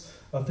voice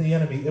of the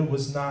enemy. It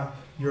was not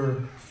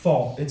your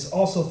fault. It's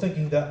also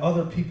thinking that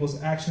other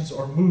people's actions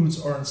or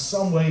moods are in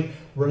some way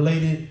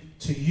related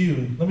to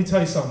you. Let me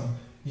tell you something.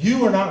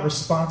 You are not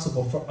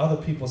responsible for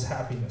other people's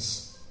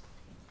happiness.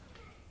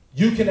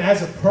 You can,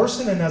 as a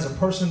person and as a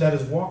person that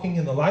is walking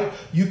in the light,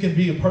 you can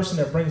be a person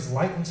that brings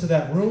light into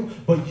that room,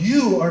 but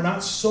you are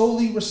not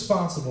solely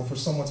responsible for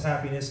someone's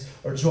happiness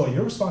or joy.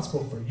 You're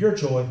responsible for your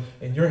joy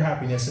and your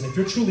happiness. And if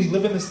you're truly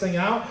living this thing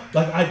out,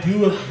 like I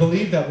do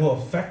believe that will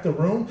affect the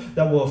room,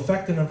 that will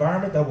affect an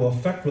environment, that will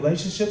affect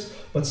relationships,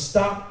 but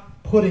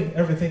stop blaming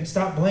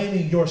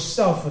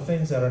yourself for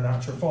things that are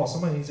not your fault.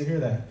 Somebody needs to hear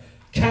that.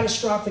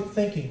 Catastrophic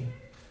thinking.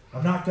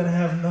 I'm not going to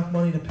have enough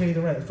money to pay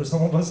the rent. For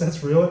some of us,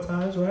 that's real at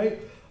times, right?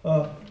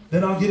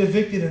 Then I'll get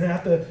evicted and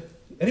have to...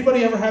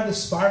 Anybody ever have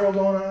this spiral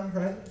going on,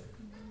 right?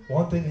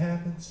 One thing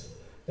happens,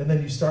 and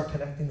then you start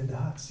connecting the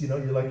dots. You're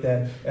like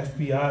that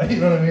FBI, you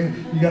know what I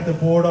mean? You got the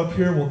board up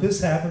here. Well,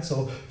 this happened,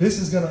 so this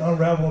is going to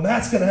unravel, and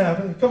that's going to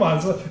happen. Come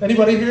on. So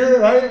anybody here,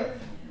 right?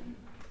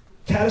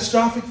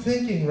 Catastrophic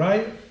thinking,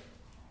 right?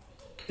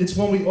 It's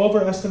when we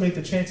overestimate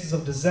the chances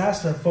of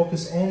disaster and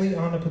focus only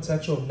on the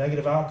potential of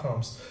negative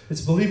outcomes.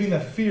 It's believing your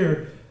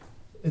fear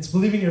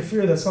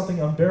that something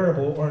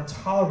unbearable or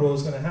intolerable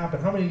is going to happen.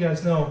 How many of you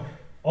guys know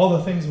all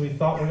the things we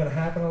thought were going to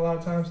happen a lot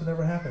of times, it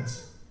never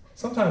happens?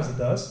 Sometimes it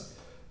does.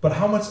 But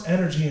how much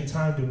energy and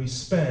time do we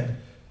spend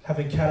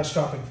having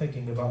catastrophic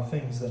thinking about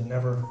things that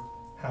never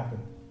happen?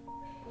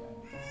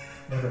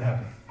 Never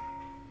happen.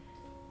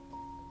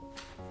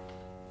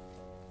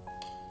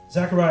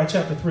 Zechariah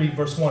chapter 3,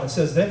 verse 1, it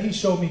says, Then he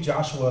showed me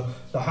Joshua,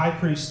 the high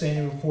priest,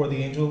 standing before the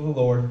angel of the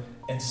Lord,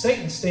 and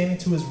Satan standing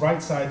to his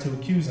right side to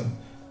accuse him.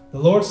 The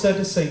Lord said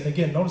to Satan,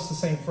 again, notice the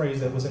same phrase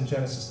that was in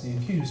Genesis, the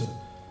accuser.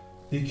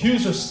 The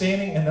accuser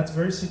standing, and that's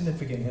very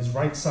significant, his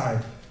right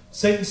side.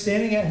 Satan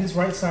standing at his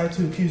right side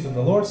to accuse him.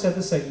 The Lord said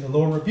to Satan, The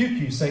Lord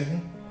rebuke you,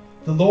 Satan.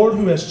 The Lord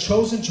who has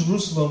chosen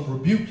Jerusalem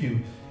rebuke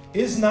you.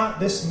 Is not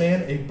this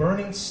man a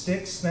burning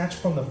stick snatched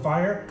from the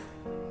fire?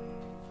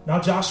 Now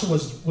Joshua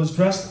was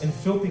dressed in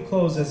filthy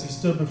clothes as he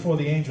stood before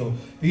the angel.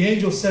 The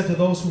angel said to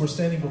those who were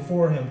standing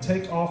before him,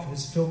 Take off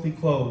his filthy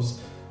clothes.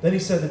 Then he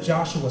said to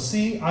Joshua,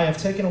 See, I have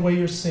taken away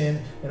your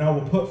sin, and I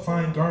will put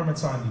fine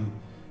garments on you.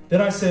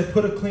 Then I said,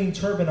 Put a clean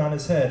turban on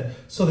his head.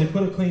 So they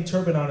put a clean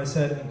turban on his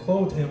head and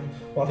clothed him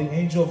while the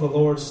angel of the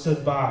Lord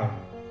stood by.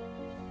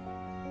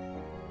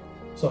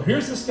 So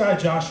here's this guy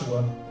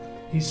Joshua.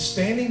 He's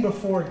standing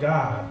before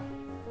God,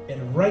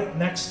 and right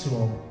next to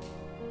him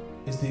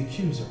is the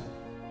accuser.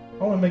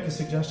 I want to make a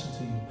suggestion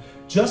to you.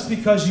 Just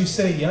because you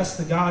say yes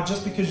to God,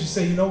 just because you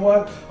say, you know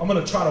what, I'm going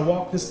to try to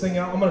walk this thing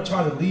out, I'm going to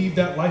try to leave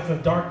that life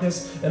of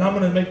darkness, and I'm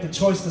going to make the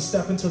choice to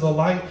step into the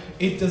light,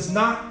 it does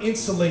not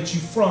insulate you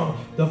from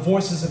the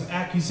voices of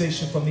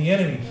accusation from the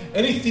enemy.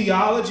 Any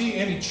theology,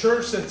 any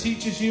church that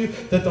teaches you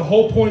that the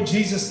whole point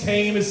Jesus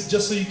came is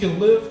just so you can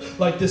live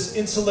like this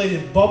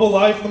insulated bubble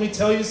life, let me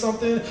tell you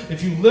something.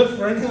 If you live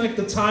for anything like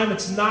the time,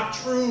 it's not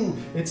true.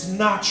 It's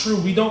not true.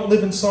 We don't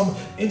live in some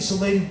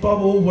insulated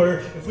bubble where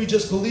if we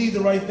just believe the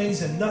right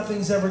things and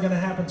nothing's ever going to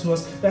happen to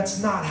us.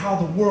 That's not how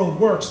the world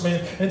works,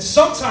 man. And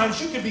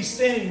sometimes you could be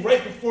standing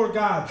right before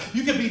God.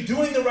 You could be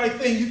doing the right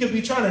thing. You could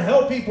be trying to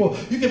help people.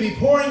 You could be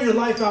pouring your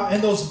life out,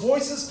 and those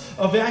voices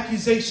of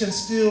accusation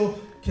still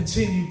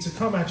continue to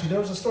come at you. There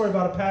was a story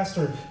about a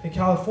pastor in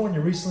California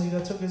recently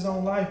that took his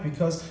own life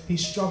because he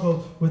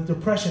struggled with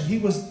depression. He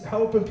was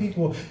helping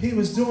people. He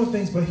was doing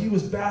things, but he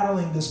was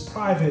battling this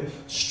private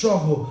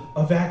struggle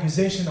of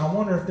accusation. I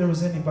wonder if there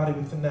was anybody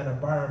within that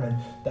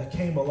environment that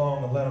came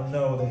along and let him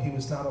know that he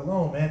was not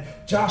alone, man.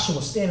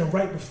 Joshua standing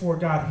right before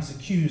God. He's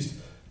accused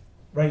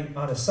right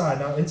on his side.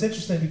 Now, it's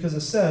interesting because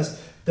it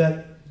says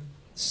that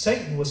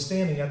Satan was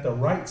standing at the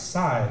right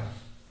side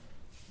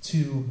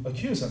to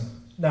accuse him.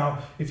 Now,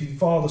 if you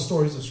follow the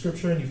stories of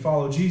Scripture and you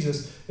follow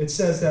Jesus, it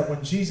says that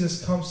when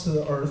Jesus comes to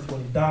the earth,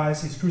 when he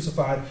dies, he's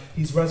crucified,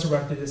 he's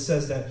resurrected, it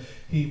says that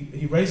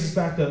he raises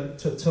back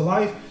to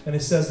life, and it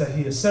says that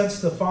he ascends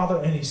to the Father,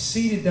 and he's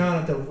seated down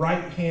at the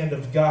right hand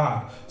of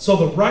God. So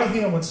the right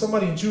hand, when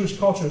somebody in Jewish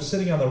culture is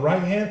sitting on the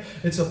right hand,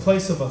 it's a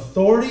place of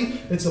authority,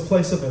 it's a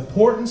place of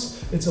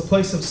importance, it's a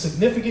place of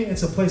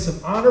significance, it's a place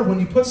of honor. When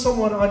you put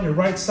someone on your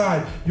right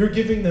side, you're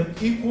giving them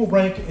equal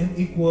rank and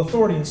equal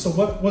authority. And so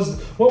what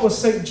was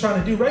Satan trying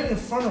to do? Right in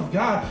front of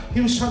God, he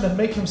was trying to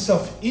make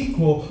himself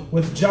equal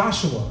with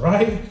Joshua,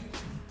 right?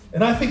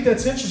 And I think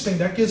that's interesting.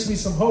 That gives me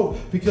some hope,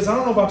 because I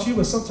don't know about you,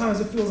 but sometimes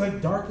it feels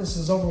like darkness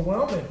is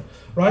overwhelming,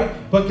 right?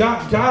 But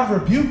God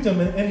rebuked him,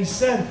 and he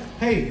said,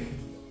 hey,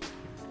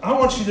 I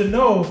want you to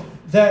know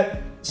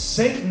that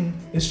Satan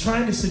is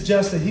trying to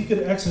suggest that he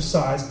could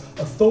exercise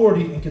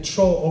authority and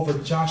control over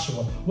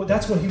Joshua. Well,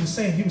 that's what he was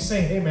saying. He was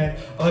saying, hey man,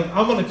 like,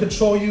 I'm going to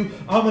control you.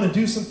 I'm going to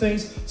do some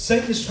things.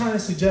 Satan is trying to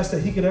suggest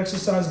that he could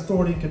exercise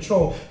authority and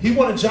control. He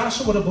wanted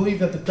Joshua to believe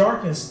that the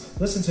darkness,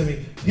 listen to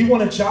me, he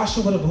wanted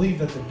Joshua to believe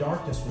that the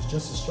darkness was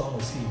just as strong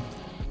as he.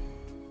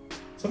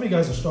 Some of you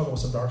guys are struggling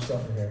with some dark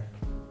stuff in here.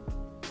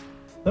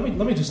 Let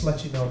me just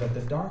let you know that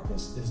the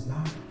darkness is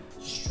not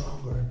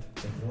stronger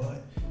than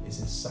what is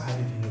inside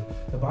of you.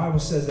 The Bible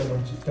says that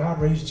when God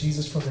raised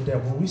Jesus from the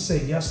dead, when we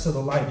say yes to the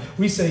light,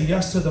 we say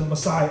yes to the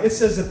Messiah. It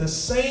says that the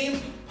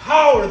same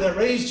power that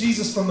raised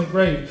Jesus from the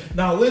grave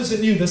now lives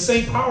in you. The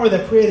same power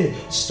that created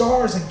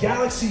stars and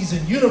galaxies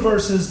and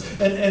universes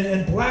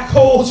and black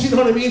holes, you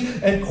know what I mean?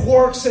 And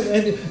quarks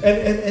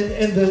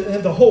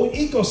and the whole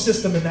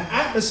ecosystem and the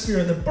atmosphere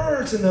and the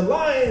birds and the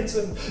lions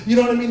and, you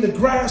know what I mean, the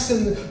grass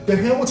and the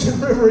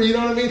Hamilton River, you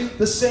know what I mean?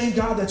 The same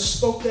God that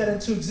spoke that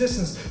into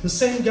existence. The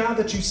same God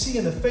that you see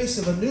in the face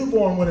of a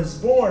newborn when it's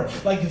born.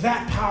 Like,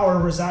 that power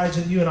resides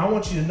in you. And I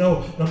want you to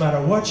know, no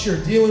matter what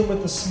you're dealing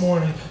with this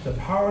morning, the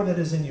power that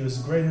is in you is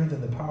greater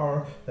than the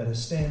power that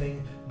is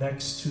standing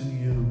next to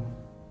you.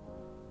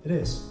 It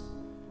is.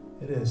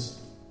 It is.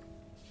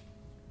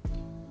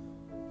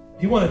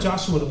 He wanted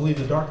Joshua to believe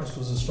the darkness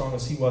was as strong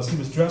as he was. He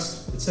was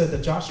dressed, it said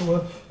that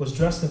Joshua was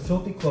dressed in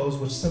filthy clothes,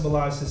 which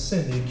symbolized his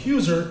sin. The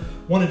accuser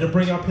wanted to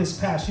bring up his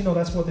past. You know,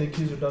 that's what the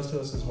accuser does to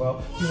us as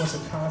well. He wants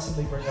to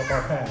constantly bring up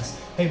our past.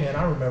 Hey man,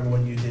 I remember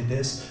when you did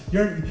this.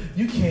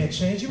 You can't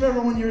change. You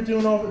remember when you were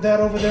doing that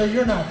over there?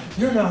 You're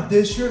not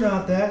this, you're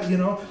not that, you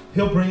know.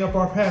 He'll bring up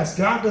our past.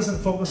 God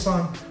doesn't focus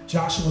on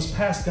Joshua's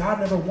past.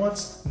 God never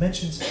once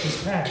mentions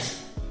his past.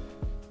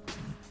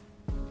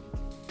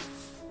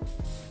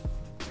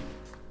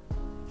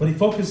 But he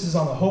focuses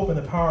on the hope and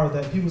the power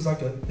that he was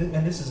like and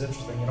this is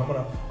interesting, and I'm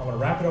gonna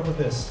wrap it up with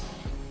this.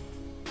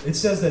 It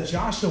says that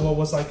Joshua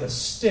was like a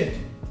stick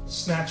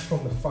snatched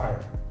from the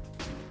fire.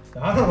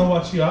 Now, I don't know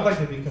about you, I like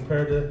to be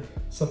compared to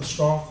some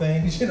strong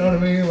things, you know what I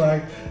mean?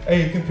 Like,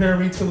 hey, compare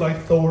me to like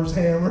Thor's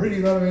hammer,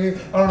 you know what I mean?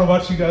 I don't know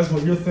about you guys,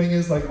 what your thing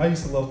is. Like, I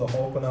used to love the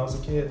Hulk when I was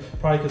a kid,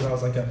 probably because I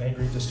was like an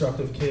angry,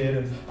 destructive kid,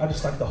 and I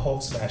just like the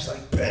Hulk smash,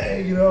 like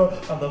bang, you know?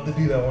 I'd love to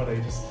do that one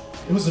day.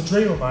 It was a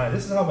dream of mine.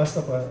 This is how messed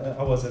up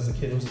I was as a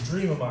kid. It was a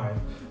dream of mine.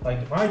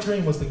 Like, my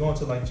dream was to go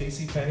into like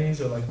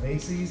JCPenney's or like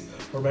Macy's,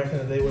 or back in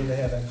the day when they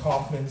had that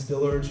Kaufman's,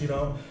 Dillard's, you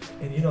know,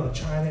 and you know the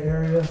China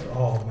area.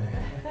 Oh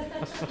man,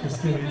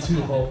 just give me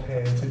 2 Hulk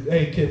hands.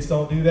 Hey kids,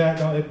 don't do that.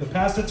 Don't, if the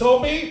pastor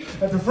told me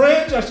at the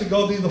Fringe I should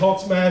go do the Hulk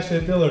smash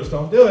at Dillard's,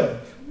 don't do it.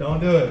 Don't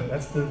do it.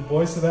 That's the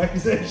voice of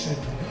accusation.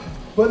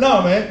 But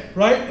no, man,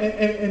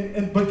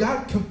 right? But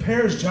God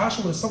compares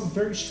Joshua to something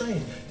very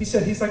strange. He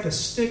said he's like a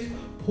stick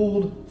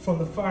pulled from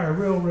the fire.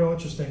 Real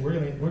interesting.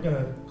 We're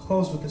gonna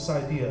close with this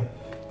idea.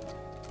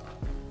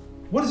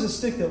 What is a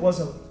stick that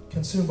wasn't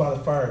consumed by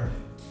the fire?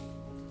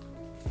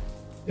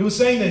 It was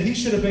saying that he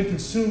should have been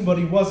consumed, but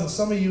he wasn't.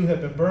 Some of you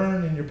have been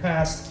burned in your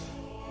past,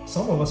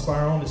 some of us by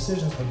our own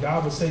decisions, but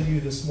God would say to you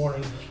this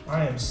morning,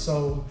 I am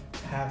so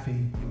happy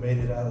you made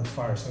it out of the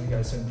fire. Some of you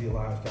guys shouldn't be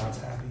alive. God's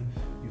happy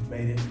you've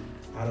made it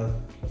out of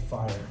the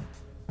fire.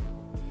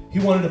 He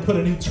wanted to put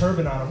a new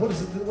turban on him.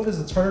 What is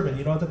a turban?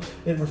 You know,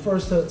 it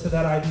refers to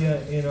that idea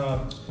in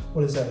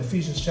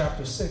Ephesians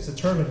chapter 6. A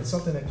turban is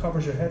something that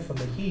covers your head from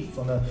the heat.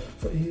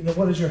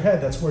 What is your head?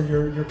 That's where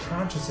your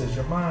conscience is,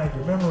 your mind,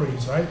 your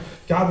memories, right?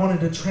 God wanted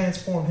to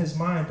transform his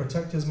mind,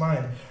 protect his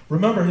mind.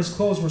 Remember, his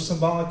clothes were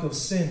symbolic of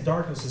sin,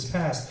 darkness, his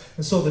past.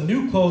 And so the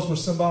new clothes were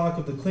symbolic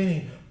of the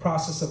cleaning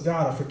process of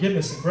God, of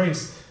forgiveness and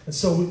grace. And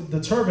so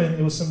the turban,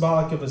 it was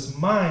symbolic of his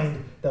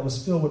mind that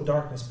was filled with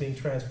darkness being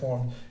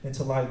transformed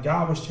into light.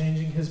 God was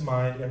changing his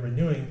mind and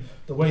renewing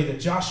the way that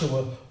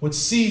Joshua would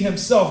see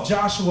himself.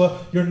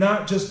 Joshua, you're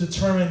not just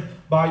determined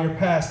by your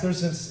past.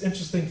 There's this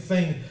interesting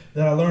thing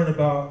that I learned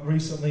about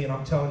recently, and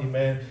I'm telling you,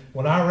 man,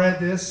 when I read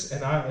this,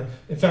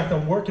 in fact,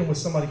 I'm working with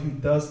somebody who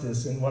does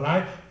this, and when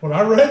I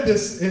read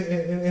this,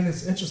 and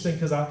it's interesting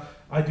because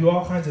I do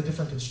all kinds of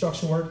different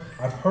construction work.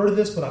 I've heard of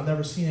this, but I've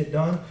never seen it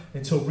done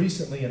until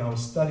recently, and I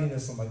was studying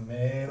this. I'm like,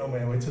 man, oh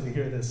man, wait till you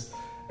hear this.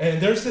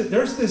 And there's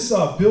this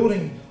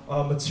building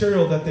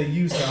material that they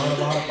use now in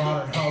a lot of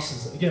modern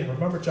houses. Again,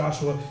 remember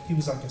Joshua, he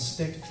was like a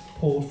stick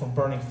pulled from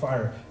burning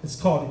fire. It's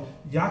called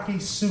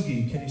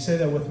yakisugi. Can you say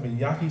that with me?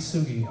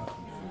 Yakisugi.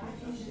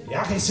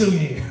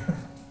 Yakisugi.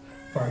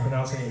 Probably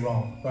pronouncing it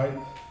wrong, right?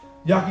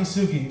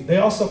 Yakisugi. They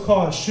also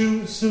call it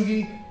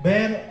shu-sugi,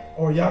 ban,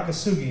 or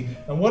yakisugi.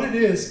 And what it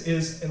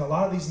is in a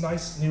lot of these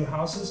nice new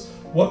houses,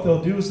 what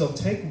they'll do is they'll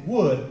take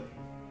wood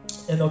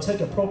And they'll take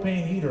a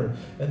propane heater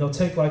and they'll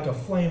take like a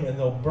flame and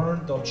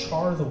they'll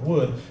char the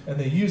wood, and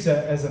they use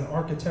that as an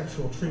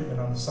architectural treatment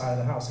on the side of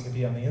the house. It can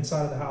be on the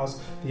inside of the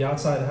house, the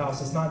outside of the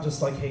house. It's not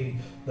just like, hey,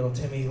 little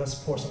Timmy, let's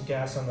pour some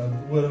gas on the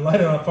wood and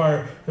light it on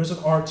fire. There's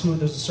an art to it.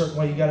 There's a certain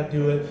way you got to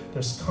do it.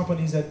 There's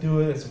companies that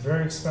do it. It's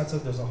very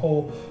expensive. There's a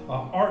whole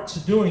art to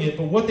doing it.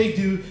 But what they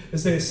do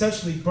is they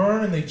essentially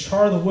burn and they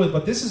char the wood.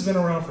 But this has been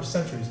around for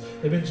centuries.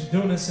 They've been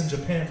doing this in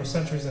Japan for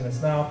centuries, and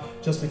it's now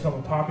just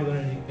becoming popular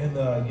in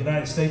the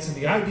United States. And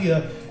the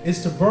idea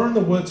is to burn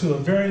the wood to a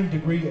varying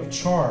degree of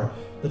char.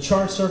 The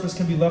charred surface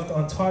can be left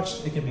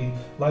untouched. It can be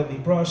lightly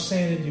brushed,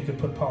 sanded. You can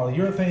put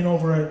polyurethane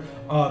over it.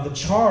 The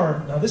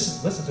char, now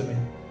listen to me.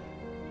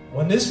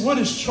 When this wood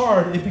is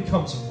charred, it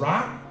becomes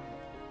rot,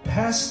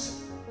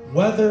 pest,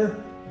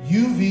 weather,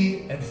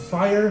 UV, and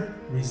fire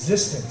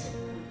resistant.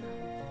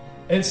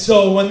 And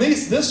so when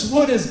this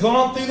wood has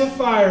gone through the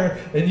fire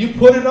and you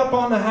put it up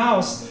on the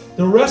house,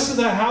 the rest of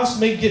that house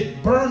may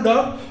get burned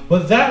up,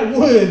 but that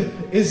wood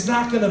is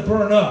not going to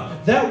burn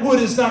up. That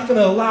wood is not going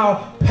to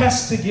allow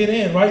pests to get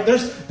in, right?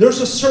 There's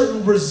a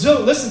certain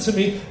listen to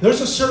me, there's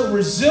a certain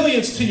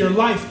resilience to your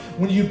life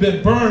when you've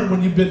been burned,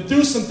 when you've been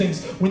through some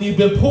things, when you've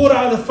been pulled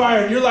out of the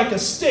fire, and you're like a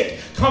stick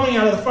coming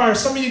out of the fire.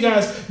 Some of you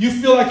guys, you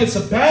feel like it's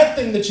a bad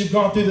thing that you've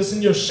gone through this,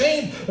 and you're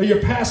ashamed or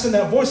you're passing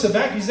that voice of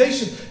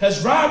accusation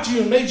has robbed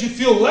you and made you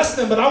feel less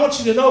than. But I want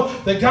you to know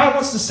that God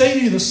wants to say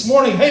to you this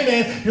morning, hey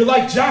man, you're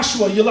like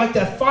Joshua, you're like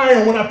that fire,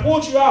 and when I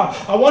pulled you out,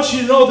 I want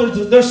you to know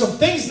there's some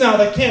things now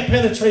that can't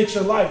penetrate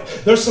your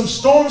life. There's some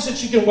storms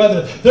that you can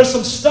weather. There's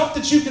some stuff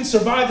that you can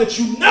survive that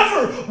you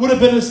never would have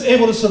been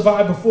able to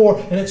survive before,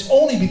 and it's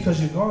only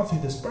because you've gone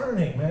through this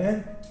burning,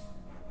 man.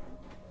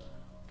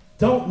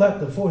 Don't let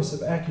the voice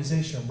of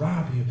accusation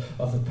rob you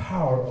of the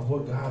power of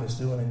what God is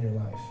doing in your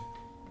life.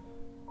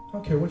 I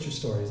don't care what your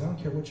story is. I don't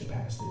care what your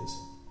past is.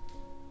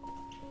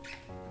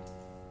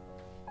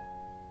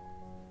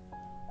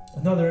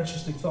 Another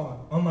interesting thought.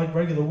 Unlike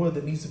regular wood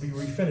that needs to be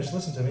refinished,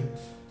 listen to me.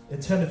 In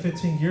 10 to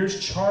 15 years,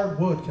 charred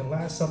wood can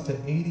last up to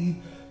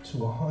 80 to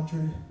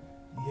 100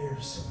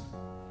 years.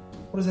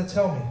 What does that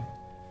tell me?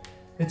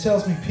 It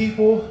tells me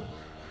people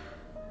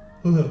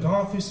who have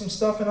gone through some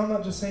stuff, and I'm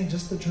not just saying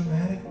just the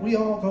dramatic. We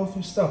all go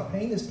through stuff.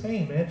 Pain is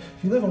pain, man.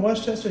 If you live in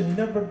Westchester and you've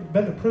never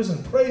been to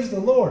prison, praise the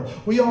Lord.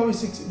 We all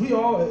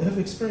have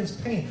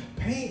experienced pain.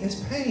 Pain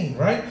is pain,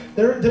 right?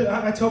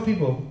 I tell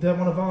people that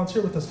want to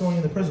volunteer with us going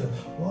into prison,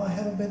 well, I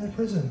haven't been in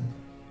prison.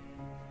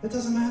 It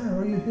doesn't matter.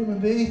 Are you a human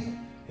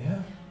being?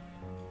 Yeah.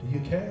 Do you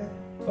care?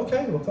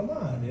 Okay, well, come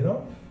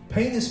on,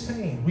 Pain is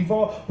pain. We've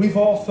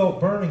all felt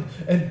burning,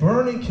 and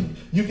burning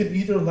you can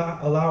either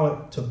allow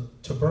it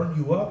to burn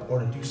you up or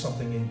to do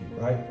something in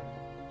you, right?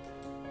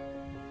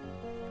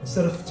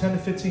 Instead of 10 to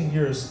 15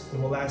 years, it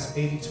will last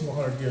 80 to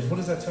 100 years. What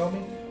does that tell me?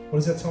 What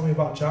does that tell me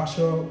about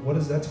Joshua? What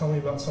does that tell me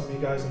about some of you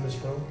guys in this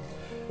room?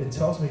 It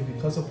tells me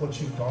because of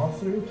what you've gone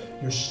through,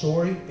 your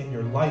story and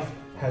your life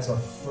has a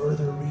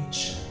further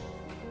reach.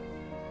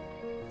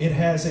 It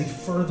has a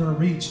further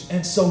reach.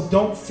 And so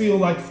don't feel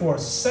like for a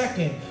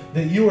second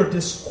that you are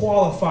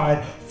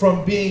disqualified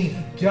from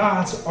being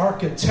God's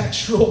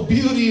architectural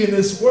beauty in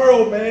this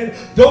world, man.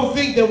 Don't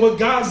think that what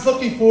God's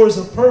looking for is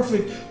a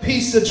perfect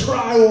piece of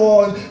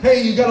drywall. And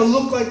hey, you got to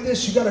look like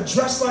this. You got to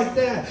dress like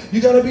that.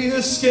 You got to be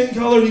this skin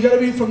color. You got to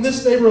be from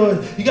this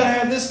neighborhood. You got to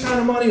have this kind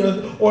of money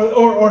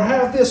or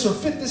have this or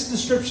fit this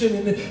description.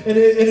 And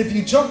if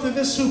you jump through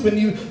this hoop and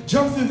you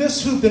jump through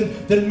this hoop,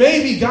 then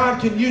maybe God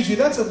can use you.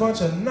 That's a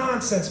bunch of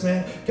nonsense,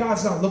 man.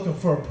 God's not looking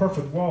for a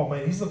perfect wall,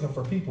 man. He's looking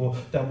for people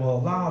that will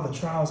allow the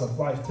trials of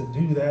life to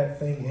do that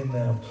thing in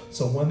them.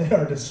 So when they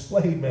are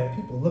displayed, man,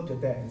 people look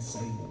at that and say,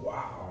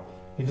 wow.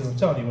 Because I'm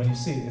telling you, when you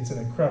see it, it's an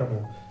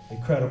incredible,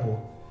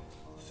 incredible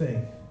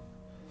thing.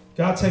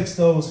 God takes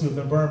those who have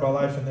been burned by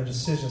life and their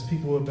decisions,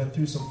 people who have been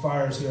through some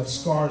fires, who have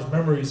scars,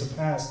 memories of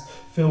past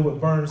filled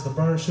with burns. The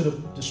burns should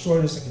have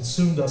destroyed us and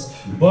consumed us.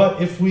 But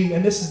if we,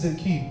 and this is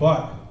the key,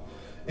 but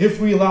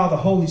if we allow the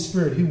Holy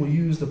Spirit, He will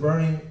use the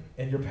burning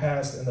in your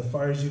past and the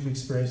fires you've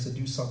experienced to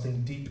do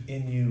something deep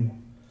in you.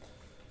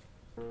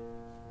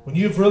 When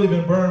you've really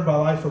been burned by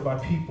life or by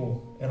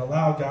people and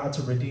allow God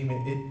to redeem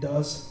it, it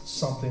does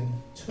something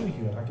to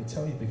you. And I can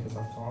tell you because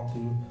I've gone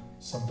through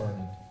some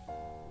burning.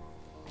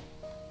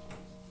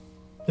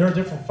 There are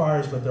different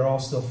fires, but they're all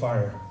still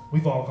fire.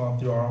 We've all gone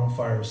through our own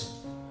fires.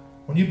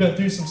 When you've been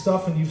through some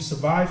stuff and you've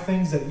survived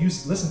things that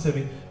listen to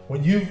me,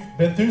 when you've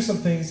been through some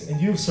things and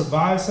you've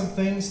survived some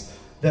things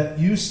that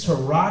used to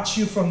rot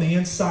you from the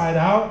inside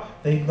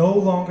out, they no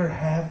longer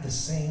have the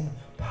same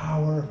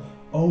power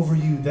over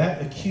you.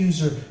 That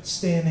accuser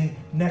standing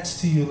next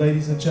to you,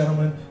 ladies and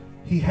gentlemen,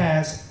 he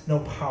has no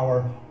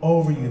power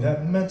over you.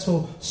 That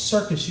mental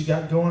circus you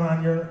got going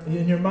on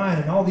in your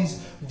mind and all these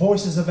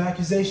voices of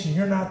accusation,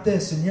 you're not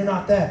this and you're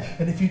not that,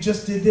 and if you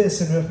just did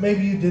this and if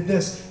maybe you did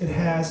this, it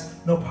has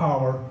no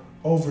power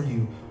over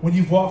you. When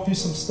you've walked through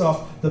some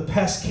stuff, the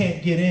pests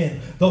can't get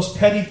in. Those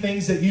petty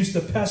things that used to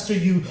pester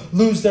you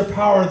lose their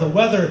power. The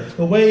weather,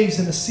 the waves,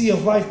 and the sea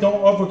of life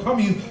don't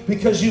overcome you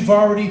because you've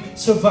already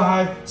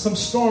survived some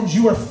storms.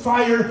 You are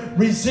fire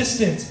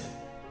resistant.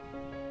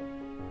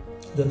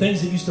 The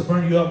things that used to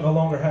burn you up no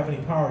longer have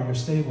any power. You're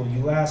stable.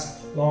 You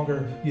last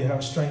longer. You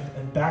have strength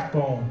and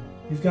backbone.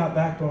 You've got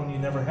backbone you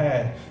never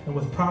had. And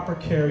with proper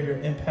care, your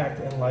impact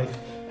in life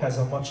has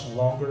a much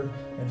longer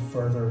and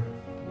further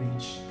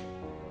reach.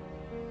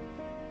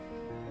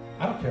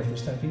 I don't care if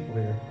there's 10 people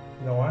here.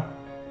 You know what?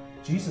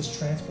 Jesus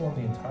transformed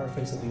the entire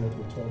face of the earth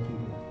with 12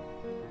 people.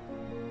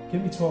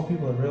 Give me 12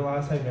 people that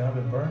realize, hey man, I've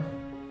been burned,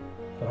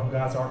 but I'm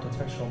God's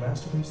architectural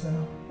masterpiece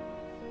now.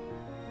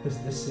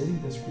 This city,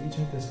 this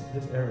region, this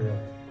area,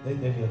 they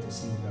get to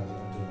see what God's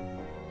going to do.